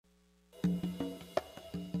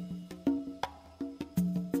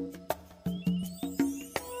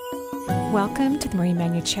Welcome to the Marie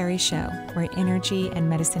Manuchehri Show, where energy and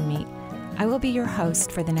medicine meet. I will be your host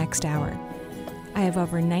for the next hour. I have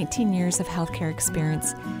over 19 years of healthcare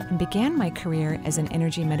experience and began my career as an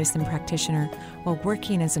energy medicine practitioner while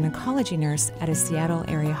working as an oncology nurse at a Seattle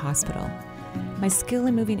area hospital. My skill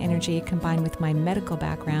in moving energy combined with my medical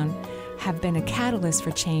background have been a catalyst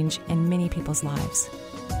for change in many people's lives.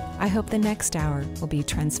 I hope the next hour will be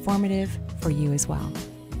transformative for you as well.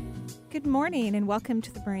 Good morning and welcome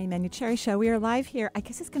to the Marie Manuchehri Show. We are live here. I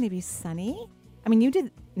guess it's going to be sunny. I mean, you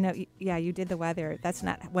did the weather. That's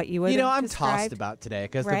not what you would have I'm described. tossed about today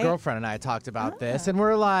because Right? the girlfriend and I talked about this, and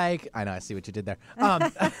we're like, I know, I see what you did there.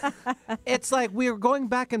 It's like we were going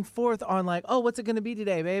back and forth on like, oh, what's it going to be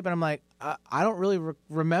today, babe? And I'm like, I don't really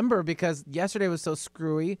remember because yesterday was so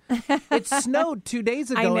screwy. It snowed 2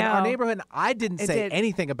 days ago in our neighborhood, and I didn't say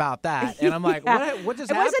anything about that. And I'm like, what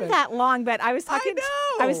just happened? It wasn't that long, but I was talking.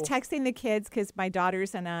 I I was texting the kids because my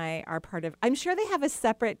daughters and I are part of. I'm sure they have a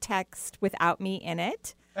separate text without me in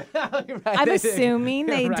it. Right, I'm assuming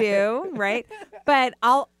they right. do, right? But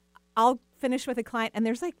I'll finish with a client, and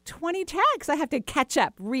there's like 20 texts. I have to catch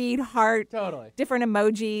up, read, heart, Totally. different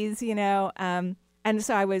emojis, And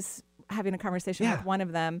so I was having a conversation with one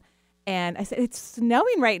of them, and I said, "It's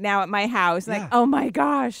snowing right now at my house." Yeah. Like, oh my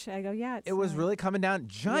gosh! I go, "Yeah, It was really coming down,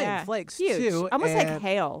 giant flakes huge, too, almost like and-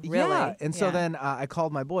 hail, really." Yeah, and so then I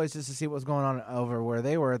called my boys just to see what was going on over where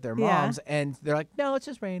they were at their Yeah. mom's, and they're like, "No, it's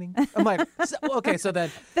just raining." I'm like, "Okay, so then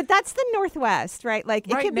But that's the Northwest, right? Like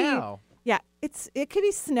it right could now, be, it could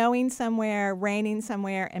be snowing somewhere, raining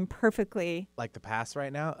somewhere, and perfectly. like the pass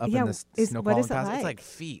right now up Yeah, in the what is Snoqualmie it Pass, like? it's like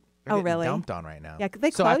feet. They're Oh, getting really? dumped on right now. Yeah,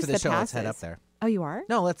 they so close after the show, let's head up passes. there. Oh, you are?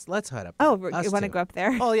 No, let's head up. Oh, Us you want to two. go up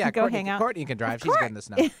there? Oh yeah, go Courtney, hang out. Courtney can drive. Of She's good in the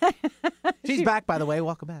snow. She's back, by the way.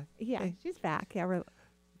 Welcome back. Yeah, she's back. Yeah, we're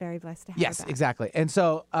very blessed to have Yes, her back. exactly. And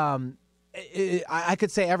so I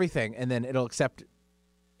could say everything, and then it'll accept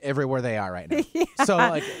everywhere they are right now. Yeah. So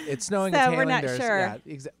like it's snowing, So it's we're hailing. not There's, sure.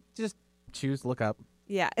 Yeah, just choose, look up,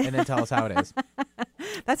 Yeah, and then tell us how it is.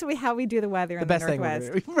 that's how we do the weather The in best the thing we're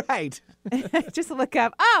Northwest. doing. Right. Just look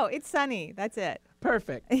up. Oh, it's sunny. That's it.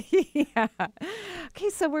 Perfect. Yeah. Okay,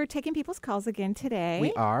 so we're taking people's calls again today.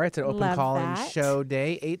 We are. It's an open Love call-in that. show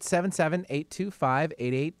day.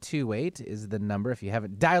 877-825-8828 is the number if you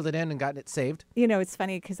haven't dialed it in and gotten it saved. It's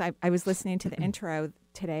funny because I was listening to the intro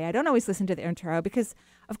today. I don't always listen to the intro because,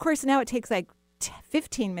 of course, now it takes like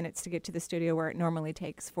 15 minutes to get to the studio where it normally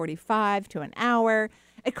takes 45 to an hour.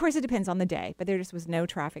 Of course, it depends on the day, but there just was no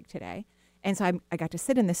traffic today. And so I got to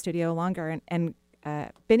sit in the studio longer. And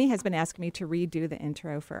Benny has been asking me to redo the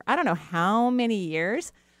intro for I don't know how many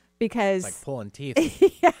years because It's like pulling teeth.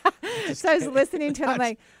 yeah. So I was listening to it. I'm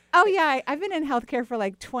like, oh, yeah, I've been in healthcare for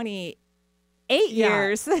like 28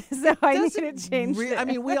 years. So I need to change it. I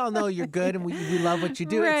mean, we all know you're good and we love what you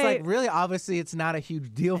do. It's Right. like really, obviously, it's not a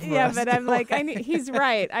huge deal for Yeah, us. but I'm like, he's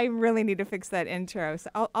right. I really need to fix that intro. So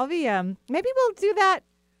I'll be, maybe we'll do that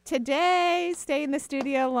today, stay in the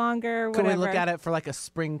studio longer, Can whatever. we look at it for like a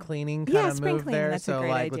spring cleaning kind Yeah, of spring move cleaning, there? that's a So great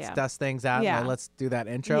like, idea. let's dust things out Yeah. and then let's do that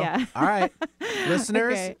intro. Yeah. All right,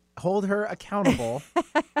 listeners, Okay. hold her accountable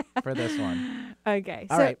for this one. Okay,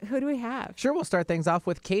 All so right. who do we have? Sure, we'll start things off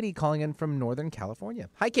with Katie calling in from Northern California.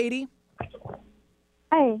 Hi, Katie.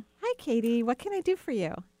 Hi. Hi, Katie. What can I do for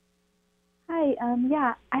you? Hi.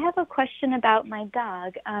 Yeah, I have a question about my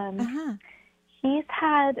dog. Uh-huh. He's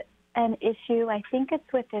had an issue. I think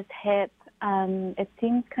it's with his hip. It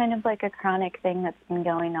seems kind of like a chronic thing that's been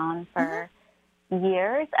going on for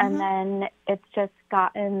years, and then it's just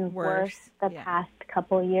gotten worse the past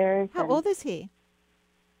couple years. How old is he?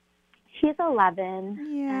 He's 11.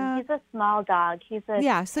 Yeah. And he's a small dog. He's a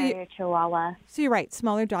terrier Chihuahua. So you're right.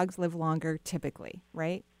 Smaller dogs live longer typically,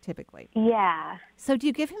 right? Typically. Yeah. So do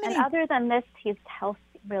you give him And any... other than this, he's healthy,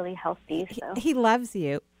 really healthy. So. He loves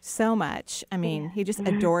you so much. I mean, he just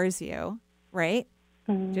adores you, right?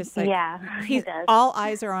 Just like he does. All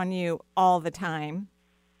eyes are on you all the time.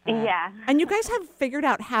 Yeah. And you guys have figured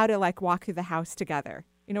out how to like walk through the house together.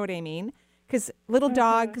 You know what I mean? Because little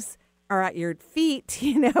dogs are at your feet,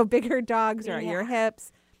 bigger dogs are at your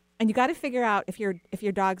hips. And you got to figure out if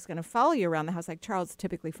your dog's going to follow you around the house, like Charles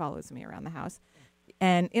typically follows me around the house.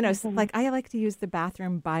 And, like I like to use the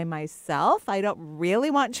bathroom by myself. I don't really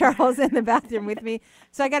want Charles in the bathroom with me.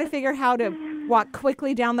 So I got to figure how to walk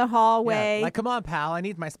quickly down the hallway. Yeah, like, come on, pal. I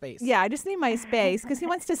need my space. Yeah, I just need my space because he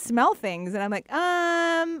wants to smell things. And I'm like,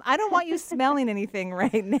 I don't want you smelling anything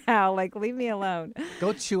right now. Like, leave me alone.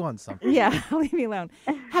 Go chew on something. Yeah, leave me alone.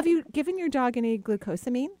 Have you given your dog any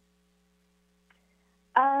glucosamine?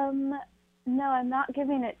 No, I'm not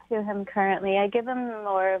giving it to him currently. I give him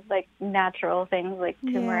more of like natural things like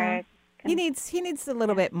turmeric He needs a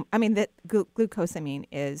little bit. I mean, that glucosamine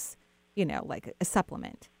is, like a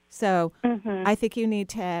supplement. So I think you need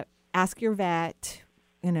to ask your vet,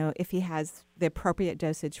 if he has the appropriate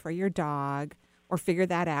dosage for your dog, or figure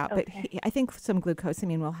that out. Okay. But I think some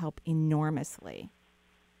glucosamine will help enormously.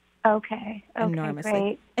 Okay. Enormously.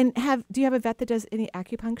 Great. And do you have a vet that does any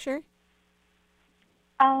acupuncture?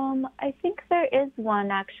 I think there is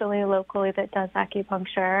one actually locally that does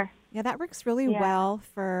acupuncture. Yeah, that works really well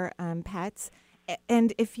for pets.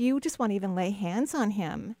 And if you just want to even lay hands on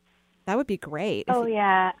him, that would be great.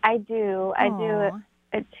 Yeah, I do. I do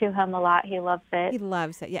it to him a lot. He loves it. He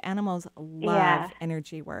loves it. Yeah, animals love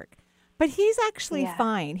energy work. But he's actually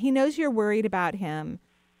fine. He knows you're worried about him,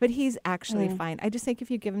 but he's actually fine. I just think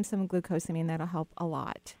if you give him some glucosamine, that'll help a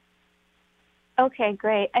lot. Okay,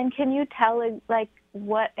 great. And can you tell, like,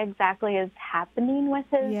 what exactly is happening with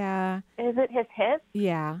his? Yeah. Is it his hips?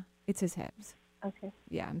 Yeah, it's his hips. Okay.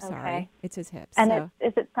 Yeah, I'm sorry. It's his hips. And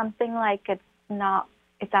is it something like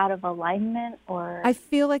it's out of alignment, or? I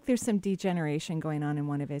feel like there's some degeneration going on in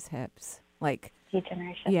one of his hips. Like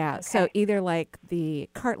degeneration. Yeah. Okay. So either like the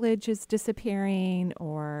cartilage is disappearing,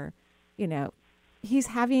 or, he's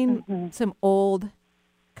having some old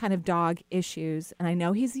kind of dog issues. And I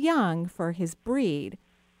know he's young for his breed,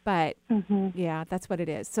 but yeah, that's what it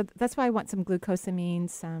is. So that's why I want some glucosamine,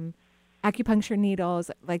 some acupuncture needles,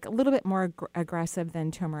 like a little bit more aggressive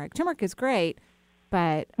than turmeric. Turmeric is great,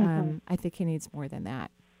 but I think he needs more than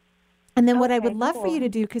that. And then what I would love for you to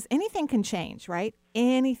do, because anything can change, right?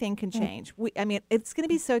 Anything can change. It's going to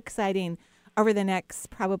be so exciting over the next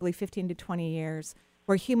probably 15 to 20 years,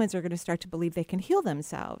 where humans are going to start to believe they can heal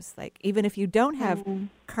themselves. Like, even if you don't have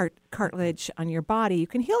cartilage on your body, you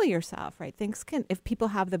can heal yourself, right? If people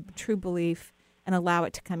have the true belief and allow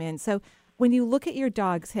it to come in. So when you look at your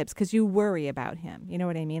dog's hips, because you worry about him, you know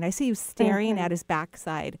what I mean? I see you staring at his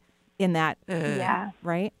backside in that,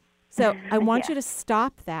 right? So I want you to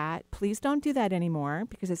stop that. Please don't do that anymore,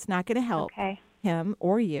 because it's not going to help him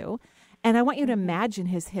or you. And I want you to imagine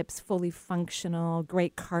his hips fully functional,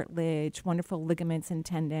 great cartilage, wonderful ligaments and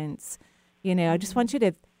tendons. I just want you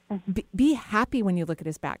to be happy when you look at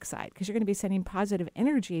his backside, because you're going to be sending positive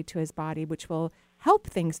energy to his body, which will help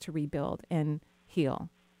things to rebuild and heal.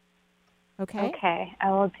 Okay? Okay,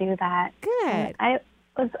 I will do that. Good. And I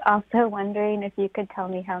was also wondering if you could tell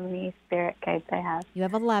me how many spirit guides I have. You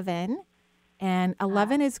have 11. And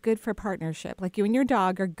 11 is good for partnership. Like, you and your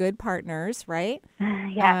dog are good partners, right?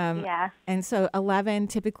 Yeah. And so 11,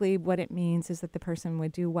 typically what it means is that the person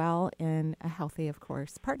would do well in a healthy, of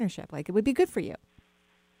course, partnership. Like, it would be good for you.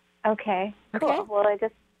 Okay, cool. Well, I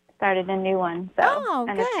just started a new one, so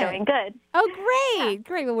good. It's going good. Oh, great.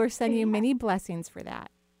 Great. Well, we're sending you many blessings for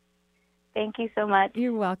that. Thank you so much.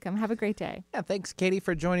 You're welcome. Have a great day. Yeah, thanks, Katie,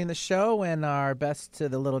 for joining the show, and our best to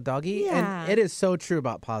the little doggy. Yeah. And it is so true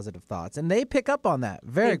about positive thoughts, and they pick up on that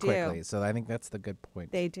very quickly. So I think that's the good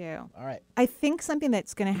point. They do. All right. I think something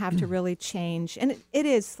that's going to have to really change, and it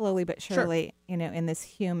is slowly but surely, in this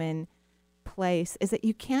human place, is that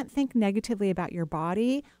you can't think negatively about your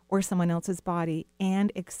body or someone else's body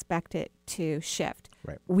and expect it to shift.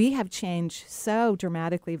 Right. We have changed so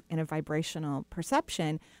dramatically in a vibrational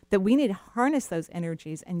perception that we need to harness those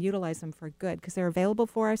energies and utilize them for good, because they're available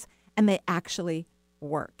for us and they actually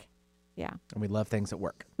work. Yeah. And we love things that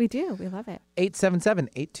work. We do. We love it.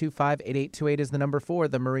 877-825-8828 is the number for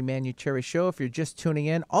the Marie Manuchehri Show. If you're just tuning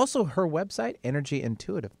in, also her website,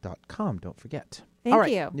 energyintuitive.com. Don't forget. Thank All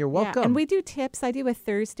right, you. You're welcome. Yeah. And we do tips. I do a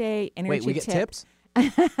Thursday energy Wait, we get tip. tips?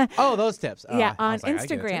 Oh, those tips. Yeah, I on was like, I get a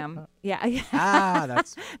tip? Instagram. Oh. Yeah.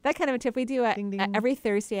 That's that kind of a tip. We do Ding, ding. every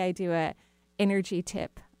Thursday. I do a energy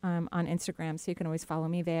tip on Instagram, so you can always follow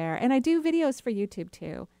me there. And I do videos for YouTube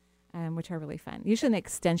too, which are really fun. Usually an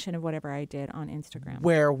extension of whatever I did on Instagram.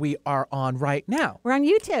 where we are on right now. We're on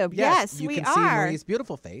YouTube. Yes, you we can are. see Marie's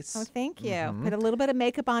beautiful face. Oh, thank you. Put a little bit of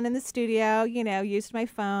makeup on in the studio. Used my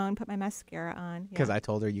phone, put my mascara on. Because I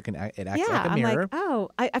told her it acts yeah, like a I'm mirror. like, oh,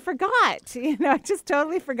 I forgot. I just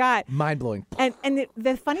totally forgot. Mind blowing. And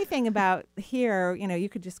the funny thing about here, you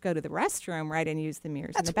could just go to the restroom, right, and use the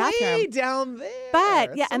mirrors in the bathroom. Way down there.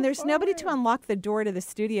 But That's so and there's far nobody away. to unlock the door to the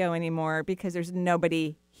studio anymore, because there's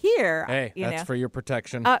nobody here. Hey, that's for your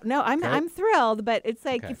protection. No, I'm thrilled, but it's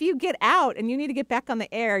like Okay. if you get out and you need to get back on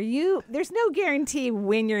the air, there's no guarantee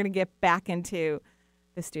when you're going to get back into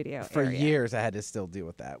the studio For area. years, I had to still deal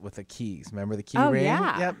with that with the keys. Remember the key Oh, ring?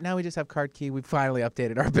 yeah. Yep. Now we just have card key. We finally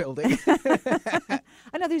updated our building.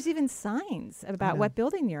 I know there's even signs about what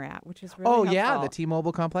building you're at, which is really Oh helpful. yeah, the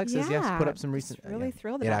T-Mobile complexes. Yes, put up some Yeah, recent. just really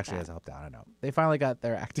thrilled It about actually that. has helped out. I know they finally got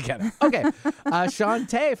their act together. Okay,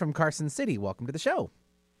 Shantae from Carson City. Welcome to the show.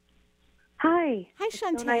 Hi. Hi, It's so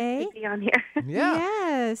nice Shantae. to be on here. Yeah.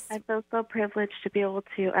 Yes. I feel so privileged to be able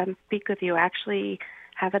to speak with you. I actually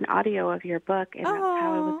have an audio of your book, and that's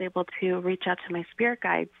how I was Oh. able to reach out to my spirit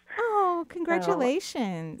guides. Oh, So,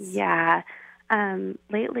 congratulations. yeah.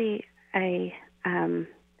 Lately, I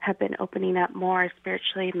have been opening up more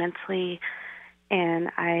spiritually, mentally, and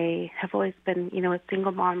I have always been, a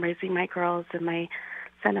single mom raising my girls and my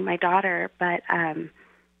son and my daughter. But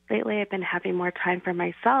lately, I've been having more time for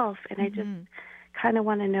myself, and I just kind of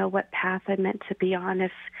want to know what path I'm meant to be on,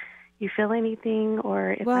 if you feel anything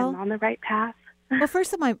or if Well, I'm on the right path. well,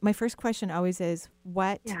 first of all, my first question always is,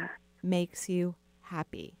 what Yeah. makes you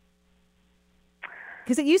happy?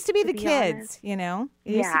 Because it used to be To the be kids, honest.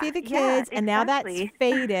 It used to be the kids, and now that's exactly.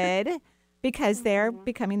 faded because they're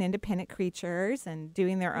becoming independent creatures and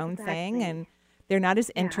doing their own thing, Exactly. and they're not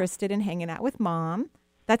as Yeah. interested in hanging out with mom.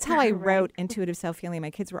 That's how I Right. wrote Intuitive Self-Healing. My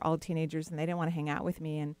kids were all teenagers, and they didn't want to hang out with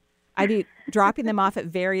me, and I'd be dropping them off at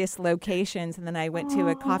various locations, and then I went to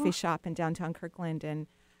a coffee Aw. shop in downtown Kirkland, and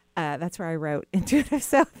that's where I wrote Intuitive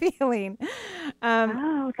Self-Healing. Um,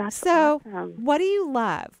 Oh, that's so, awesome. what do you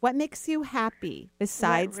love? What makes you happy What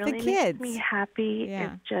besides really the kids? makes me happy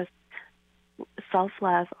Yeah. is just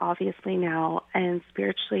self-love, obviously now, and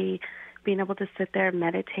spiritually being able to sit there and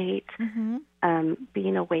meditate, Mm-hmm.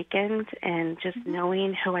 being awakened, and just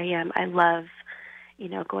knowing who I am. I love,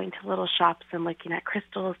 going to little shops and looking at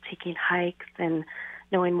crystals, taking hikes, and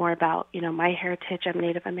knowing more about, my heritage. I'm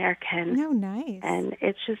Native American, No, nice. and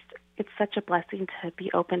it's such a blessing to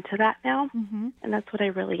be open to that now, Mm-hmm. and that's what I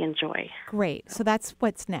really enjoy. Great. So that's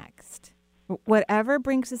what's next. Whatever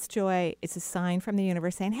brings us joy, it's a sign from the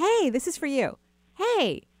universe saying, "Hey, this is for you."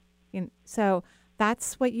 Hey, so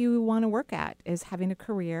that's what you want to work at, is having a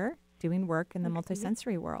career doing work in the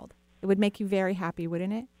multisensory world. It would make you very happy,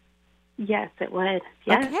 wouldn't it? Yes, it would.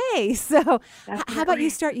 Yes, Okay, so how about definitely. you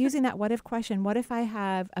start using that what if question? What if I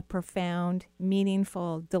have a profound,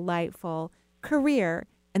 meaningful, delightful career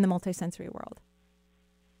in the multisensory world?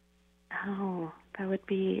 Oh, that would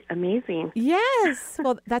be amazing. Yes.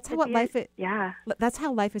 Well, that's how Could what you- life is. Yeah. That's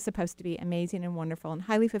how life is supposed to be: amazing and wonderful and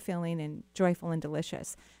highly fulfilling and joyful and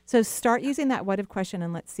delicious. So start using that what if question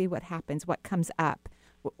and let's see what happens, what comes up.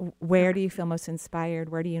 Where do you feel most inspired?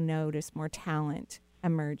 Where do you notice more talent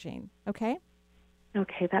emerging? Okay?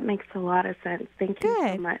 Okay, that makes a lot of sense. Thank you so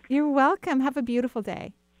Good. much. You're welcome. Have a beautiful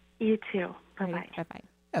day. You too. Bye-bye. Bye-bye.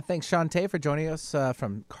 Yeah, thanks, Shantae, for joining us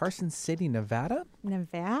from Carson City, Nevada.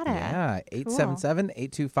 Nevada. Yeah,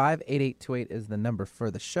 877-825-8828 is the number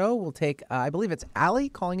for the show. We'll take, I believe it's Allie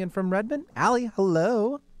calling in from Redmond. Allie,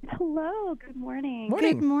 hello. Hello, good morning.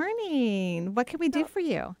 Morning. Good morning. What can we do for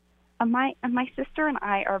you? My sister and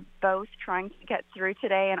I are both trying to get through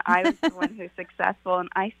today, and I was the one who's successful. And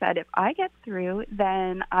I said, if I get through,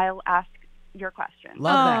 then I'll ask your question.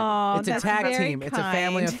 Love Oh, that. It's a that's tag very team. It's a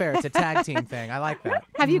family kind. affair. It's a tag team thing. I like that.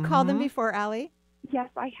 Have you called them before, Allie? Yes,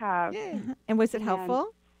 I have. And was it And-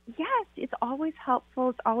 helpful? Yes, it's always helpful.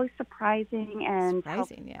 It's always surprising and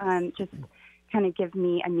Surprising, yes. just kind of give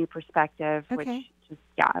me a new perspective. Okay. Which just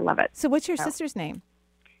I love it. So what's your Oh. sister's name?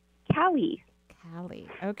 Callie. Callie.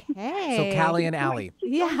 Okay. So Callie and Allie.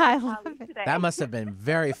 Yeah, I love Callie it. today. That must have been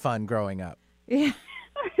very fun growing up. Yeah.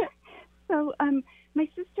 So, my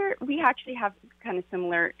sister, we actually have kind of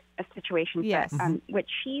similar situations. Yes. That, what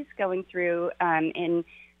she's going through in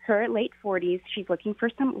her late 40s, she's looking for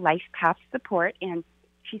some life path support, and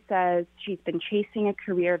she says she's been chasing a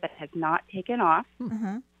career that has not taken off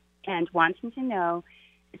Uh-huh. and wanting to know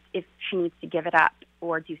if she needs to give it up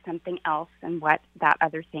or do something else and what that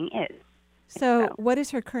other thing is. So, So- what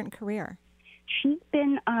is her current career? She's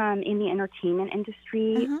been in the entertainment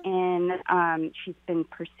industry, Uh-huh. and she's been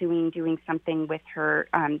pursuing doing something with her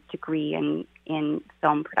degree in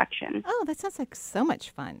film production. Oh, that sounds like so much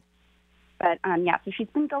fun. But so she's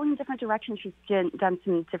been going in different directions. She's done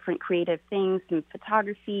some different creative things, some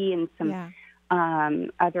photography and some Yeah.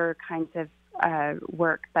 other kinds of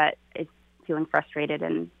work, but is feeling frustrated.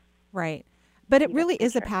 And Right. But it Yeah, really for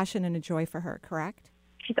is a sure. passion and a joy for her, correct?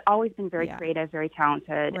 she's always been very Yeah. creative, very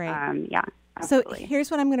talented. Right. Yeah. So Absolutely.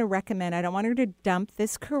 here's what I'm going to recommend. I don't want her to dump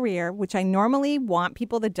this career, which I normally want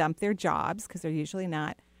people to dump their jobs because they're usually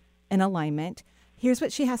not in alignment. Here's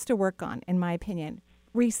what she has to work on, in my opinion.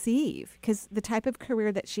 Receive, because the type of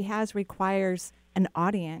career that she has requires an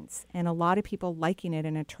audience and a lot of people liking it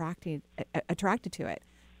and attracted to it.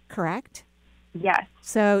 Correct? Yes.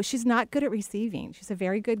 So she's not good at receiving. She's a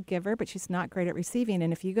very good giver, but she's not great at receiving.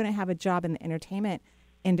 And if you're going to have a job in the entertainment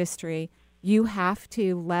industry, you have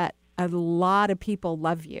to let a lot of people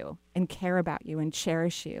love you and care about you and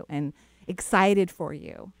cherish you and excited for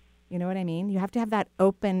you. You know what I mean? You have to have that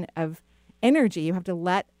open of energy. You have to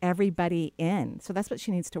let everybody in. So that's what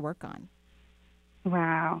she needs to work on.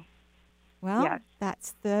 Wow. Well, Yes.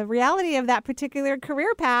 that's the reality of that particular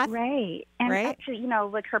career path. Right. And Right? actually,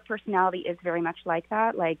 like her personality is very much like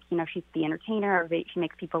that. Like, she's the entertainer. She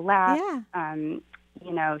makes people laugh. Yeah.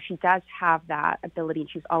 She does have that ability.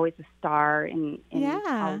 She's always a star in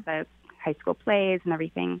all of the high school plays and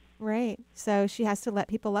everything. Right. So she has to let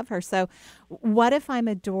people love her. So what if I'm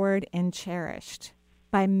adored and cherished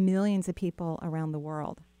by millions of people around the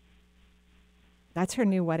world? That's her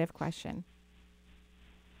new what if question.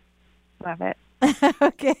 Love it.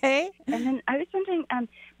 Okay. And then I was wondering,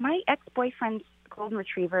 my ex-boyfriend's golden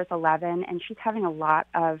retriever is 11, and she's having a lot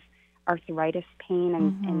of arthritis pain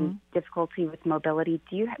and difficulty with mobility.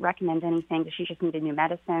 Do you recommend anything? Does she just need a new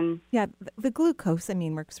medicine? Yeah, the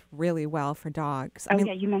glucosamine works really well for dogs.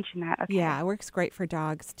 Yeah, you mentioned that. Okay. Yeah, it works great for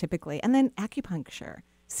dogs typically. And then acupuncture.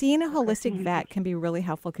 Seeing a holistic vet can be really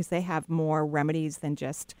helpful because they have more remedies than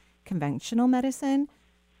just conventional medicine.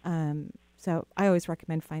 So I always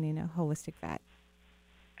recommend finding a holistic vet.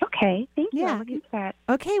 Okay, thank you. Yeah. I'll look into that.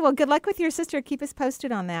 Okay, well, good luck with your sister. Keep us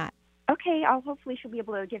posted on that. Okay, hopefully she'll be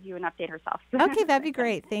able to give you an update herself. Okay, that'd be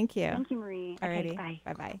great. Thank you. Thank you, Marie. Alrighty. Okay, bye.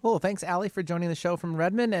 Bye-bye. Cool. Thanks, Allie, for joining the show from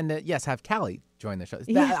Redmond. And yes, have Callie join the show.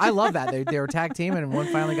 Yeah. I love that. They were tag team and one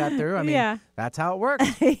finally got through. I mean, Yeah. that's how it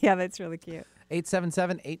works. Yeah, that's really cute.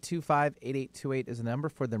 877-825-8828 is the number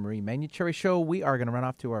for the Marie Manuchehri Show. We are going to run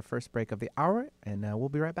off to our first break of the hour, and we'll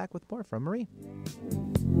be right back with more from Marie.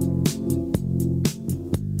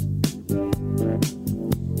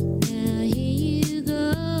 Now here you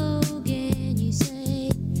go again. You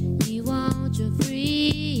say you want your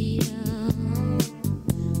freedom.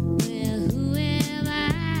 Well, who am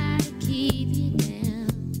I to keep you down?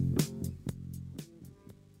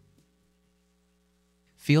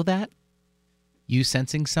 Feel that? You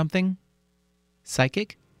sensing something?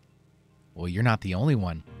 Psychic? Well, you're not the only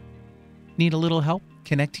one. Need a little help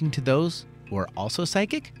connecting to those who are also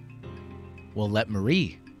psychic? Well, let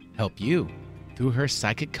Marie help you through her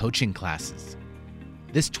psychic coaching classes.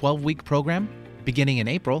 This 12-week program, beginning in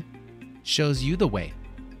April, shows you the way,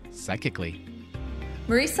 psychically.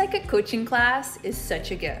 Marie's Psychic Coaching class is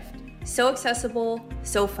such a gift. So accessible,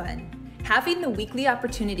 so fun. Having the weekly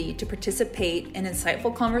opportunity to participate in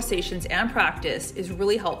insightful conversations and practice is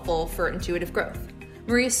really helpful for intuitive growth.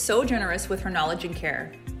 Marie is so generous with her knowledge and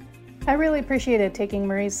care. I really appreciated taking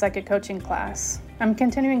Marie's psychic coaching class. I'm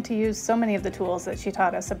continuing to use so many of the tools that she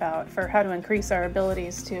taught us about for how to increase our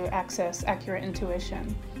abilities to access accurate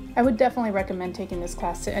intuition. I would definitely recommend taking this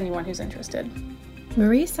class to anyone who's interested.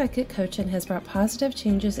 Marie's Psychic Coaching has brought positive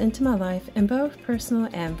changes into my life in both personal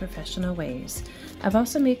and professional ways. I've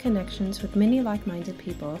also made connections with many like-minded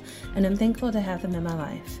people, and I'm thankful to have them in my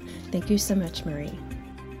life. Thank you so much, Marie.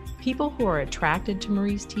 People who are attracted to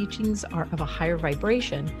Marie's teachings are of a higher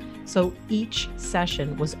vibration, so each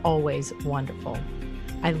session was always wonderful.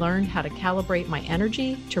 I learned how to calibrate my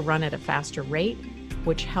energy to run at a faster rate,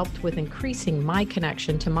 which helped with increasing my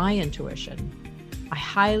connection to my intuition. I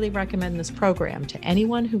highly recommend this program to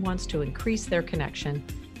anyone who wants to increase their connection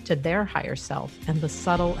to their higher self and the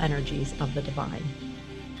subtle energies of the divine.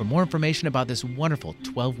 For more information about this wonderful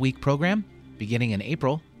 12-week program, beginning in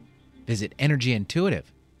April, visit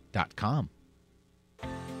energyintuitive.com.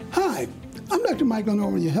 Hi, I'm Dr. Michael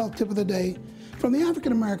Norman, your health tip of the day from the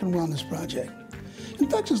African American Wellness Project.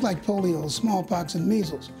 Infections like polio, smallpox, and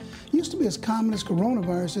measles used to be as common as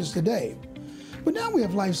coronavirus is today. But now we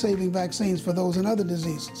have life-saving vaccines for those and other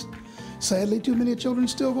diseases. Sadly, too many children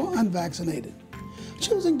still go unvaccinated.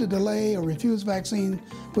 Choosing to delay or refuse vaccine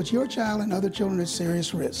puts your child and other children at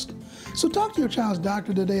serious risk. So talk to your child's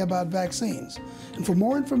doctor today about vaccines. And for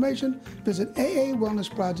more information, visit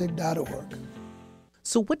aawellnessproject.org.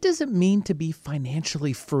 So what does it mean to be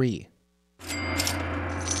financially free?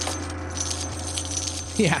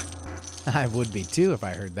 Yeah, I would be too if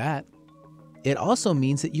I heard that. It also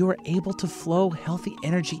means that you are able to flow healthy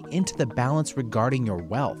energy into the balance regarding your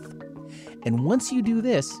wealth. And once you do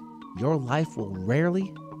this, your life will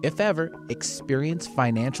rarely, if ever, experience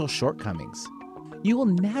financial shortcomings. You will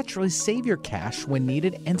naturally save your cash when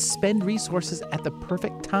needed and spend resources at the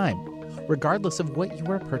perfect time, regardless of what you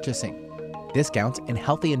are purchasing. Discounts and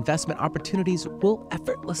healthy investment opportunities will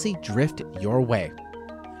effortlessly drift your way.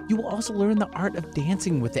 You will also learn the art of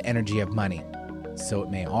dancing with the energy of money, so it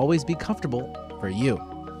may always be comfortable for you.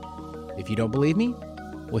 If you don't believe me,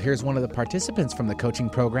 well, here's one of the participants from the coaching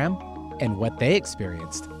program and what they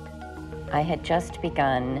experienced. I had just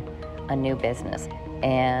begun a new business,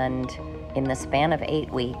 and in the span of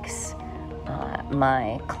 8 weeks,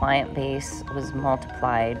 my client base was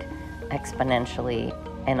multiplied exponentially,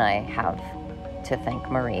 and I have to thank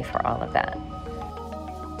Marie for all of that.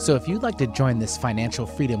 So if you'd like to join this financial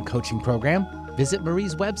freedom coaching program, visit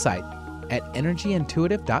Marie's website at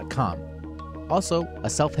energyintuitive.com. Also, a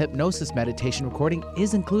self-hypnosis meditation recording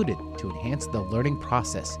is included to enhance the learning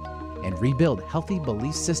process and rebuild healthy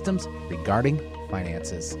belief systems regarding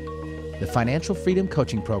finances. The Financial Freedom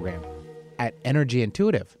Coaching Program at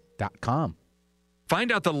energyintuitive.com.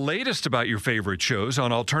 Find out the latest about your favorite shows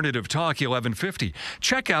on Alternative Talk 1150.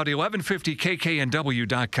 Check out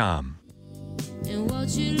 1150kknw.com. And what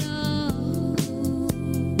you love,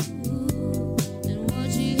 and what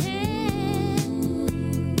you have.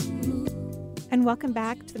 And welcome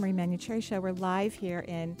back to the Marie Manuchehri Show. We're live here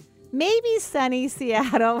in maybe sunny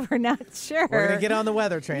Seattle. We're not sure. We're going to get on the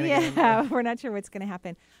weather train again. Yeah, we're not sure what's going to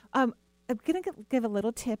happen. I'm going to give a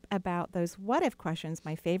little tip about those what-if questions.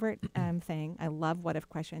 My favorite thing. I love what-if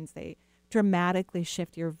questions. They dramatically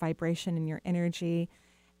shift your vibration and your energy.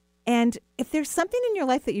 And if there's something in your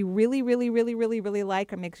life that you really, really, really, really, really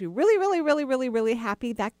like or makes you really, really, really, really, really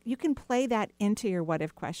happy, that you can play that into your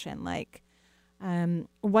what-if question. Like,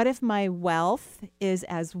 what if my wealth is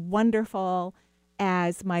as wonderful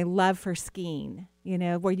as my love for skiing? You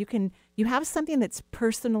know, where you have something that's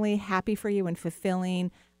personally happy for you and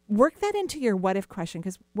fulfilling. Work that into your what-if question,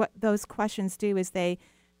 because what those questions do is they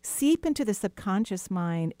seep into the subconscious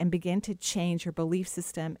mind and begin to change your belief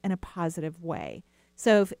system in a positive way.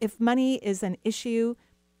 So if money is an issue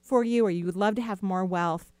for you or you would love to have more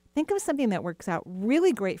wealth, think of something that works out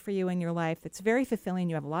really great for you in your life that's very fulfilling,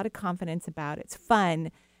 you have a lot of confidence about, it's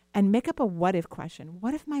fun, and make up a what-if question.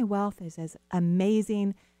 What if my wealth is as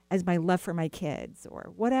amazing as my love for my kids,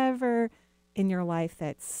 or whatever in your life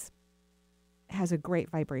has a great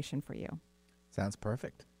vibration for you? Sounds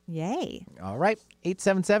perfect. Yay. All right.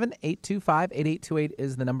 877-825-8828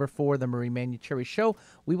 is the number for the Marie Manuchehri Show.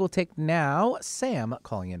 We will take now Sam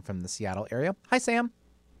calling in from the Seattle area. Hi, Sam.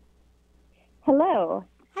 Hello.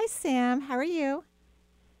 Hi, Sam. How are you?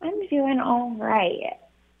 I'm doing all right.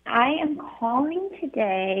 I am calling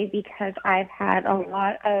today because I've had a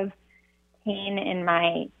lot of pain in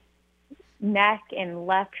my neck and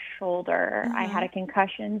left shoulder. I had a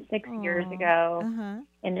concussion 6 years ago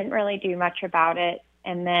and didn't really do much about it,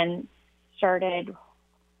 and then started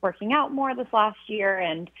working out more this last year,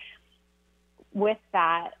 and with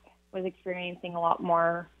that was experiencing a lot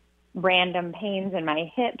more random pains in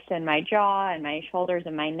my hips and my jaw and my shoulders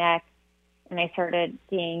and my neck. And I started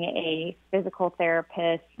seeing a physical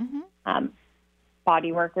therapist,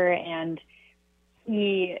 body worker, and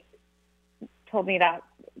he told me that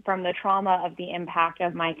from the trauma of the impact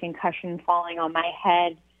of my concussion falling on my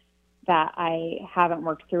head, that I haven't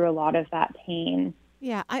worked through a lot of that pain.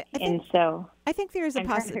 Yeah, I think there is a I'm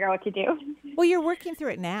trying to figure out what to do. Well, you're working through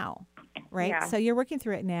it now, right? Yeah. So you're working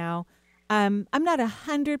through it now. I'm not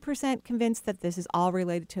 100% convinced that this is all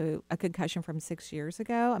related to a concussion from 6 years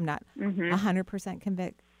ago. I'm not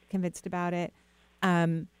 100% convinced about it.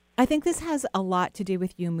 I think this has a lot to do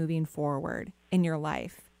with you moving forward in your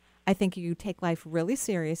life. I think you take life really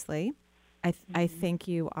seriously. I think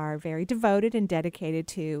you are very devoted and dedicated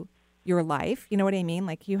to your life. You know what I mean?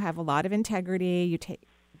 Like, you have a lot of integrity.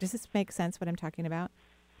 Does this make sense, what I'm talking about?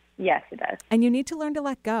 Yes, it does. And you need to learn to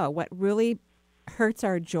let go. What really hurts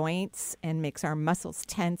our joints and makes our muscles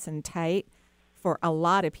tense and tight for a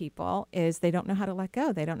lot of people is they don't know how to let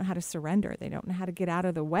go. They don't know how to surrender. They don't know how to get out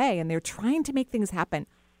of the way. And they're trying to make things happen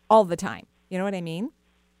all the time. You know what I mean?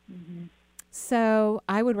 So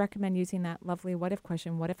I would recommend using that lovely what if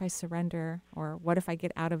question. What if I surrender? Or what if I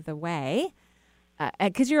get out of the way?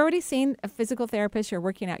 Because you're already seeing a physical therapist, you're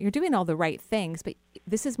working out, you're doing all the right things, but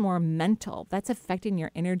this is more mental. That's affecting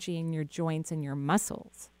your energy and your joints and your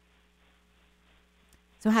muscles.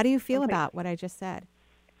 So how do you feel about what I just said?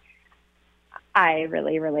 I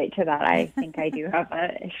really relate to that. I think I do have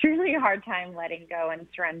a extremely hard time letting go and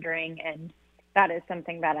surrendering, and that is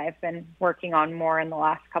something that I've been working on more in the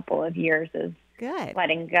last couple of years, is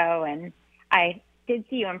letting go. And I did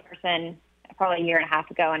see you in person probably a year and a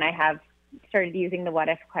half ago, and I have started using the what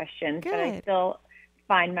if questions, but I still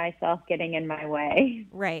find myself getting in my way.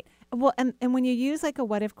 Right. Well, and when you use like a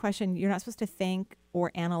what if question, you're not supposed to think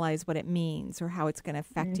or analyze what it means or how it's going to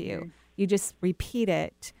affect you. You just repeat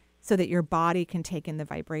it so that your body can take in the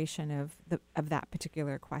vibration of that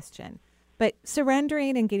particular question. But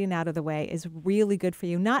surrendering and getting out of the way is really good for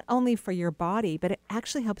you, not only for your body, but it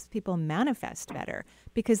actually helps people manifest better,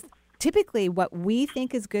 because typically what we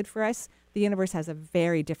think is good for us, the universe has a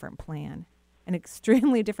very different plan, an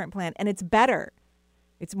extremely different plan, and it's better.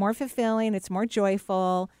 It's more fulfilling, it's more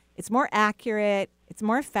joyful, it's more accurate, it's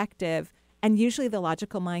more effective, and usually the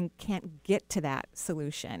logical mind can't get to that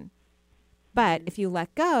solution. But if you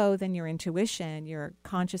let go, then your intuition, your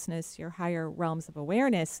consciousness, your higher realms of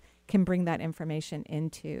awareness can bring that information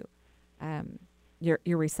into your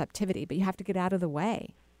receptivity. But you have to get out of the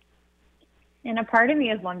way. And a part of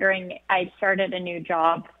me is wondering, I started a new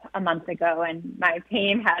job a month ago and my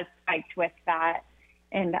pain has spiked with that.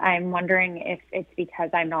 And I'm wondering if it's because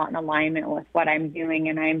I'm not in alignment with what I'm doing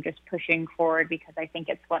and I'm just pushing forward because I think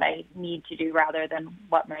it's what I need to do rather than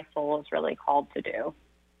what my soul is really called to do.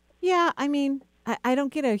 Yeah, I mean, I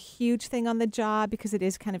don't get a huge thing on the job because it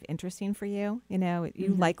is kind of interesting for you. You know,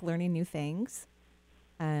 you like learning new things.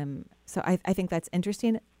 So I think that's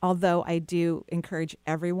interesting, although I do encourage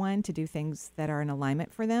everyone to do things that are in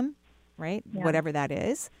alignment for them, right? Yeah. Whatever that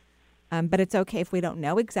is. But it's okay if we don't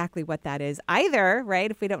know exactly what that is either,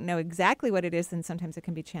 right? If we don't know exactly what it is, then sometimes it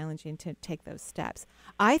can be challenging to take those steps.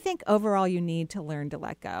 I think overall you need to learn to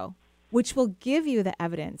let go, which will give you the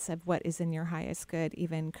evidence of what is in your highest good,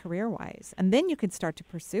 even career-wise. And then you can start to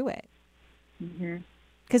pursue it. Mm-hmm.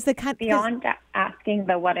 Beyond asking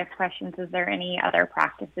the what if questions, is there any other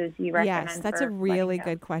practices you recommend? Yes, that's a really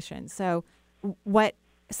good question. So what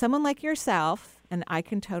someone like yourself, and I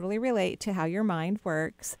can totally relate to how your mind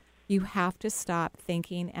works, you have to stop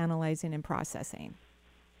thinking, analyzing, and processing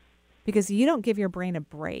because you don't give your brain a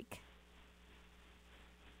break.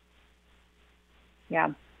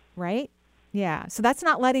 Yeah. Right? Yeah. So that's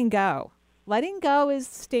not letting go. Letting go is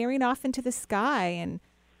staring off into the sky and,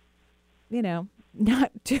 you know,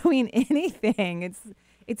 not doing anything.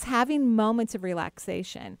 It's having moments of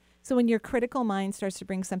relaxation. So when your critical mind starts to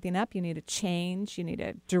bring something up, you need to change. You need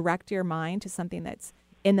to direct your mind to something that's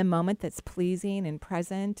in the moment, that's pleasing and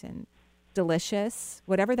present and delicious,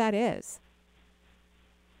 whatever that is.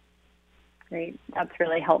 Great. That's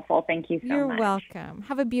really helpful. Thank you so much. You're welcome.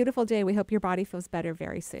 Have a beautiful day. We hope your body feels better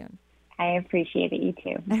very soon. I appreciate it. You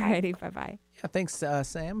too. All righty. Bye-bye. Yeah, thanks,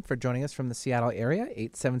 Sam, for joining us from the Seattle area,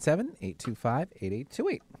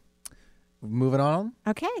 877-825-8828. Moving on.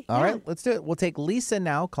 Okay. All right, let's do it. We'll take Lisa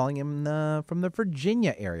now, calling him from the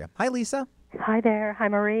Virginia area. Hi, Lisa. Hi there. Hi,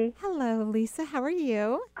 Marie. Hello, Lisa. How are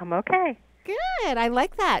you? I'm okay. Good. I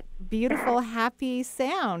like that beautiful, happy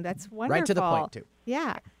sound. That's wonderful. Right to the point, too.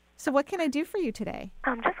 Yeah. So what can I do for you today?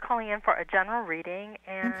 I'm just calling in for a general reading,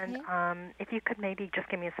 and if you could maybe just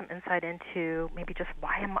give me some insight into maybe just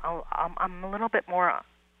why I'm a little bit more,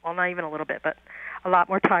 well, not even a little bit, but a lot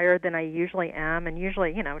more tired than I usually am, and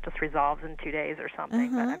usually, you know, it just resolves in 2 days or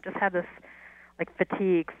something. But I've just had this, like,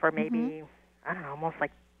 fatigue for maybe, I don't know, almost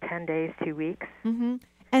like 10 days, 2 weeks. Mm-hmm.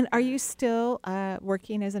 And are you still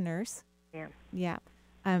working as a nurse? Yeah. Yeah.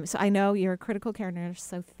 So I know you're a critical care nurse,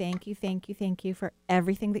 so thank you for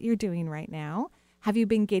everything that you're doing right now. Have you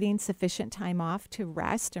been getting sufficient time off to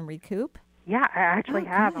rest and recoup? Yeah, I actually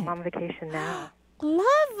have. I'm on vacation now.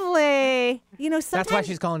 Lovely. You know, sometimes... That's why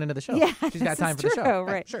she's calling into the show. Yeah, she's got time for the show.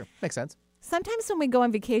 Right. Sure, makes sense. Sometimes when we go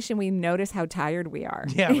on vacation, we notice how tired we are.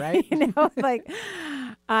 Yeah, right? You know, like,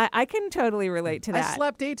 I can totally relate to that. I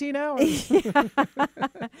slept 18 hours.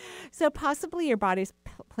 So possibly your body's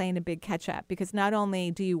playing a big catch-up because not only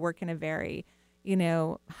do you work in a very, you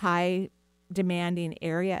know, high demanding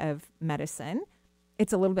area of medicine,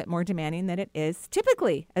 it's a little bit more demanding than it is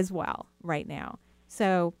typically as well right now.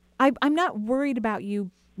 So I'm not worried about you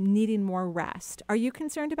needing more rest. Are you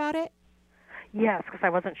concerned about it? Yes, because I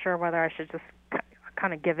wasn't sure whether I should just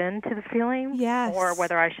kind of give in to the feeling, yes, or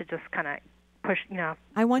whether I should just kind of push. You know,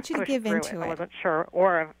 I want you to give into it. I wasn't sure,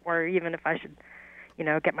 or even if I should, you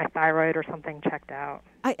know, get my thyroid or something checked out.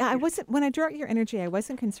 I wasn't, when I drew out your energy, I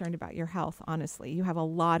wasn't concerned about your health. Honestly, you have a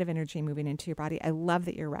lot of energy moving into your body. I love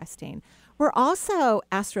that you're resting. We're also,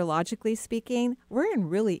 astrologically speaking, we're in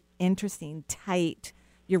really interesting, tight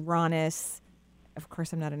Uranus. Of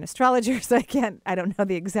course, I'm not an astrologer, so I don't know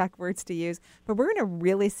the exact words to use, but we're in a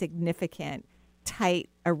really significant, tight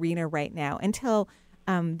arena right now until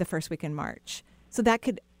the first week in March. So that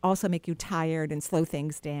could also make you tired and slow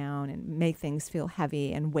things down and make things feel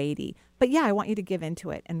heavy and weighty. But yeah, I want you to give into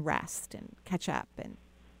it and rest and catch up. And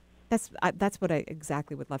that's what I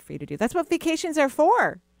exactly would love for you to do. That's what vacations are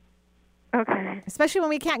for. Okay. Especially when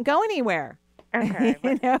we can't go anywhere. Okay.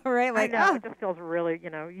 You know, right? Like, I know, it just feels really, you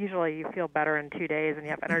know, usually you feel better in 2 days and you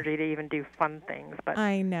have energy to even do fun things. But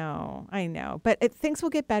I know. But things will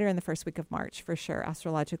get better in the first week of March for sure,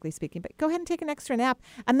 astrologically speaking. But go ahead and take an extra nap,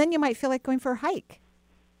 and then you might feel like going for a hike.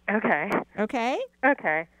 Okay. Okay?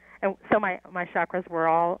 Okay. And so my chakras were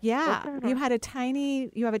all... Yeah. open, You have a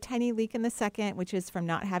tiny leak in the second, which is from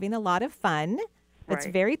not having a lot of fun. That's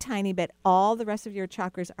Right. very tiny, but all the rest of your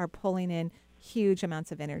chakras are pulling in huge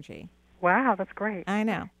amounts of energy. Wow, that's great. I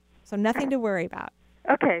know. So nothing to worry about.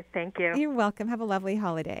 Okay, thank you. You're welcome. Have a lovely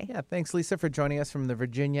holiday. Yeah, thanks, Lisa, for joining us from the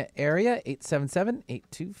Virginia area,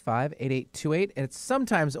 877-825-8828. And it's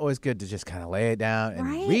sometimes always good to just kind of lay it down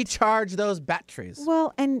and recharge those batteries.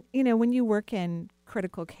 Well, and, when you work in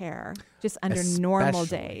critical care, just under normal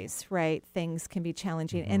Especially. days, right, things can be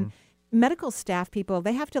challenging. And medical staff people,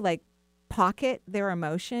 they have to, pocket their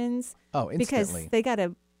emotions. Oh, instantly. Because they got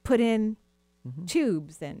to put in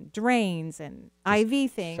tubes and drains and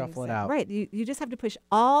IV things. shuffle it out. Right. You just have to push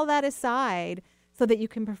all that aside so that you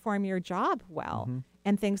can perform your job well.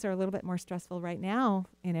 And things are a little bit more stressful right now,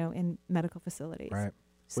 in medical facilities. Right.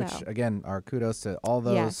 So, Which, again, our kudos to all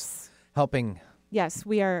those helping. yes,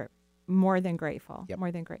 we are more than grateful. Yep.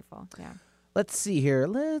 More than grateful. Yeah. Let's see here.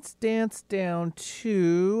 Let's dance down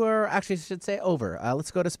to, or actually I should say over.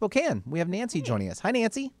 Let's go to Spokane. We have Nancy joining us. Hi,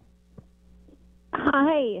 Nancy.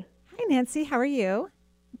 Hi. Hi, Nancy. How are you?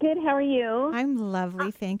 Good. How are you? I'm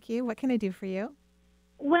lovely. Thank you. What can I do for you?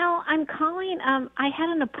 Well, I'm calling. I had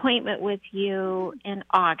an appointment with you in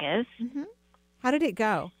August. How did it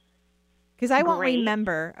go? Because I won't Great.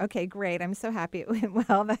 remember. Okay, great. I'm so happy it went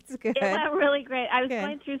well. That's good. It went really great. I was Good.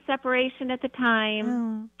 going through separation at the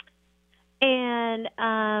time. And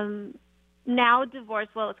now divorce.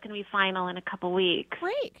 Well, it's going to be final in a couple weeks.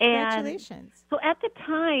 Great. And Congratulations. so at the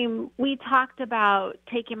time, we talked about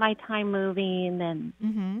taking my time moving and,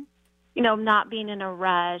 not being in a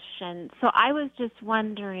rush. And so I was just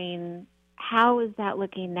wondering, how is that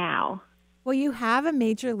looking now? Well, you have a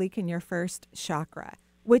major leak in your first chakra,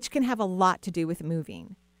 which can have a lot to do with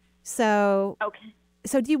moving. So, okay.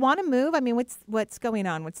 So do you want to move? I mean, what's going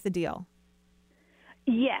on? What's the deal?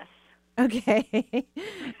 Yes. Okay.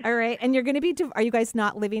 All right. And you're going to be, are you guys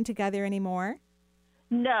not living together anymore?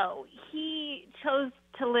 No, he chose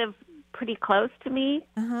to live pretty close to me.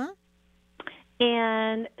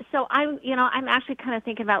 And so I'm actually kind of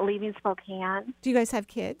thinking about leaving Spokane. Do you guys have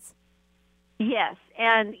kids? Yes,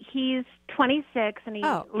 and he's 26 and he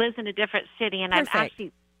lives in a different city, and Perfect. I'm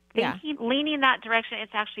actually leaning that direction.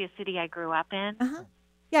 It's actually a city I grew up in.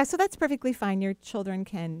 Yeah, so that's perfectly fine. Your child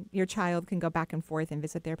can go back and forth and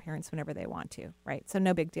visit their parents whenever they want to, right? So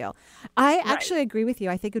no big deal. I actually agree with you.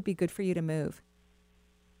 I think it would be good for you to move.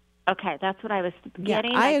 Okay, that's what I was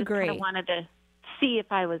getting. Yeah, I just agree. kind of wanted to see if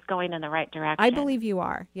I was going in the right direction. I believe you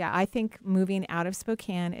are. Yeah, I think moving out of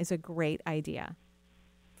Spokane is a great idea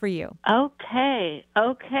for you. Okay.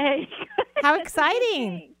 How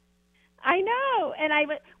exciting. I know. And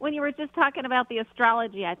when you were just talking about the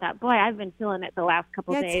astrology, I thought, boy, I've been feeling it the last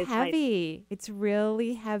couple days. It's heavy. It's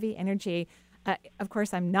really heavy energy. Of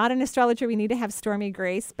course, I'm not an astrologer. We need to have Stormy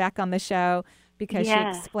Grace back on the show because she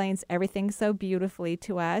explains everything so beautifully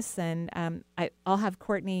to us. And I'll have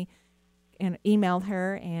Courtney email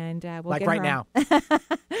her, and we'll get right her now.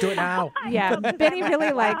 Do it now. Yeah, Benny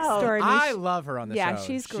really likes Stormy. I love her on the show. Yeah,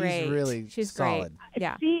 she's great. She's great. solid.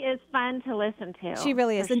 Yeah, she is fun to listen to. She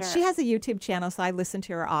really is, for and sure. she has a YouTube channel, so I listen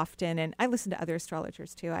to her often, and I listen to other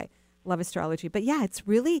astrologers too. I love astrology, but yeah, it's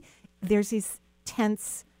really there's these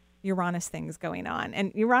tense Uranus things going on,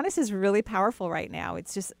 and Uranus is really powerful right now.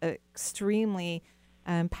 It's just extremely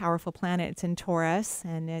powerful planet. It's in Taurus,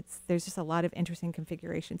 and there's just a lot of interesting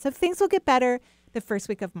configurations. So things will get better the first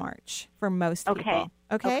week of March for most people.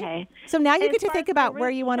 Okay. So now you And get to as far think as about the where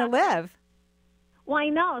you want to live. Well, I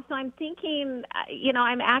know. So I'm thinking,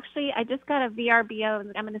 I just got a VRBO,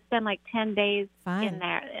 and I'm going to spend like 10 days in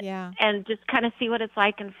there. Yeah. And just kind of see what it's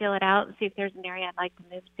like and feel it out and see if there's an area I'd like to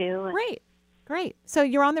move to. And Great. So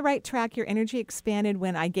you're on the right track. Your energy expanded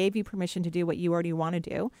when I gave you permission to do what you already want to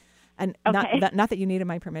do. And not that you needed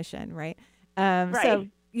my permission, right? So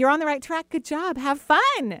you're on the right track. Good job. Have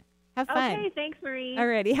fun. Okay, thanks, Marie.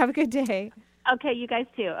 Alrighty. Have a good day. Okay, you guys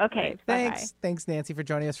too. Okay, Thanks. Thanks, Nancy, for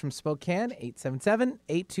joining us from Spokane,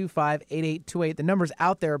 877-825-8828. The number's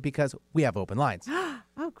out there because we have open lines.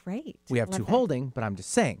 Oh, great. We have Love two that. holding, but I'm just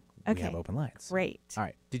saying we Okay. have open lines. Great. All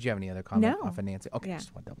right. Did you have any other comment No. off of Nancy? Okay, Yeah.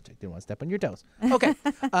 just want to double check. Didn't want to step on your toes. Okay.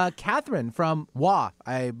 Catherine from WA.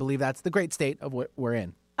 I believe that's the great state of what we're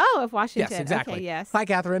in. Oh, of Washington. Yes, exactly. Okay, yes. Hi,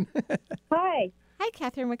 Catherine. Hi. Hi,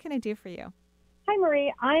 Catherine. What can I do for you? Hi,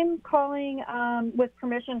 Marie. I'm calling with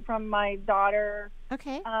permission from my daughter.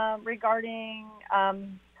 Okay. Regarding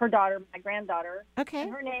her daughter, my granddaughter. Okay.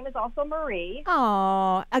 And her name is also Marie.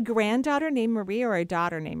 Oh, a granddaughter named Marie or a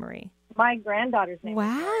daughter named Marie? My granddaughter's name.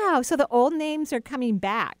 Wow. So the old names are coming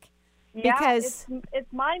back. Yeah, because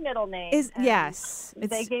it's my middle name. Yes.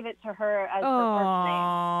 They gave it to her as her first Oh.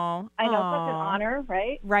 name. I know, such an honor,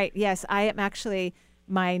 right? Right. Yes. I am actually,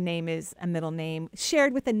 my name is a middle name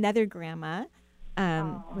shared with another grandma,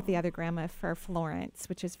 with the other grandma for Florence,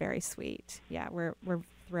 which is very sweet. Yeah. We're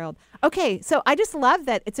thrilled. Okay, so I just love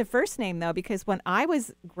that it's a first name, though, because when I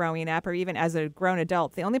was growing up, or even as a grown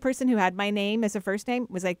adult, the only person who had my name as a first name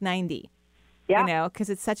was like 90. Yeah. You know, because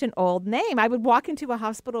it's such an old name. I would walk into a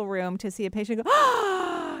hospital room to see a patient and go,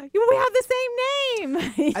 oh, we have the same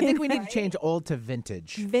name. I think we need to change old to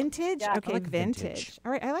vintage. Vintage? Yeah. Okay, I like vintage. vintage.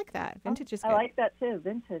 All right, I like that. Vintage is good. I like that too,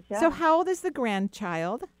 vintage. Yeah. So how old is the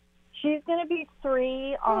grandchild? She's going to be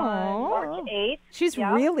 3 on March 8th. She's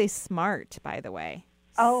Yeah. really smart, by the way.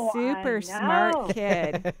 Oh, Super I smart know.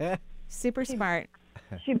 kid. Super smart.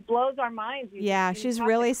 She blows our minds. Yeah, she's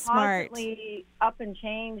really smart. Constantly up and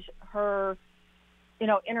change her,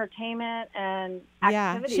 entertainment and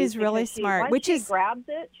Yeah, activities. she's really because smart, once which she is- grabs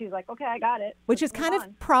it. She's like, okay, I got it. Which Let's is kind move of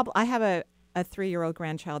on. problem. I have a 3-year-old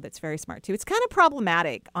grandchild that's very smart too. It's kind of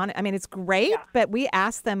problematic. I mean, it's great, but we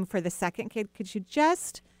asked them for the second kid, could you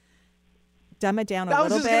just dumb it down a I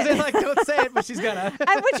was little just bit? gonna say, like, don't say it, but she's gonna.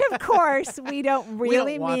 And which, of course, we don't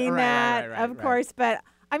really want- mean right, that, right, of course. But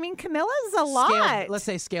I mean, Camilla's a lot. Scale, let's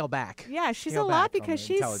say scale back. Yeah, she's Scale a lot back on because the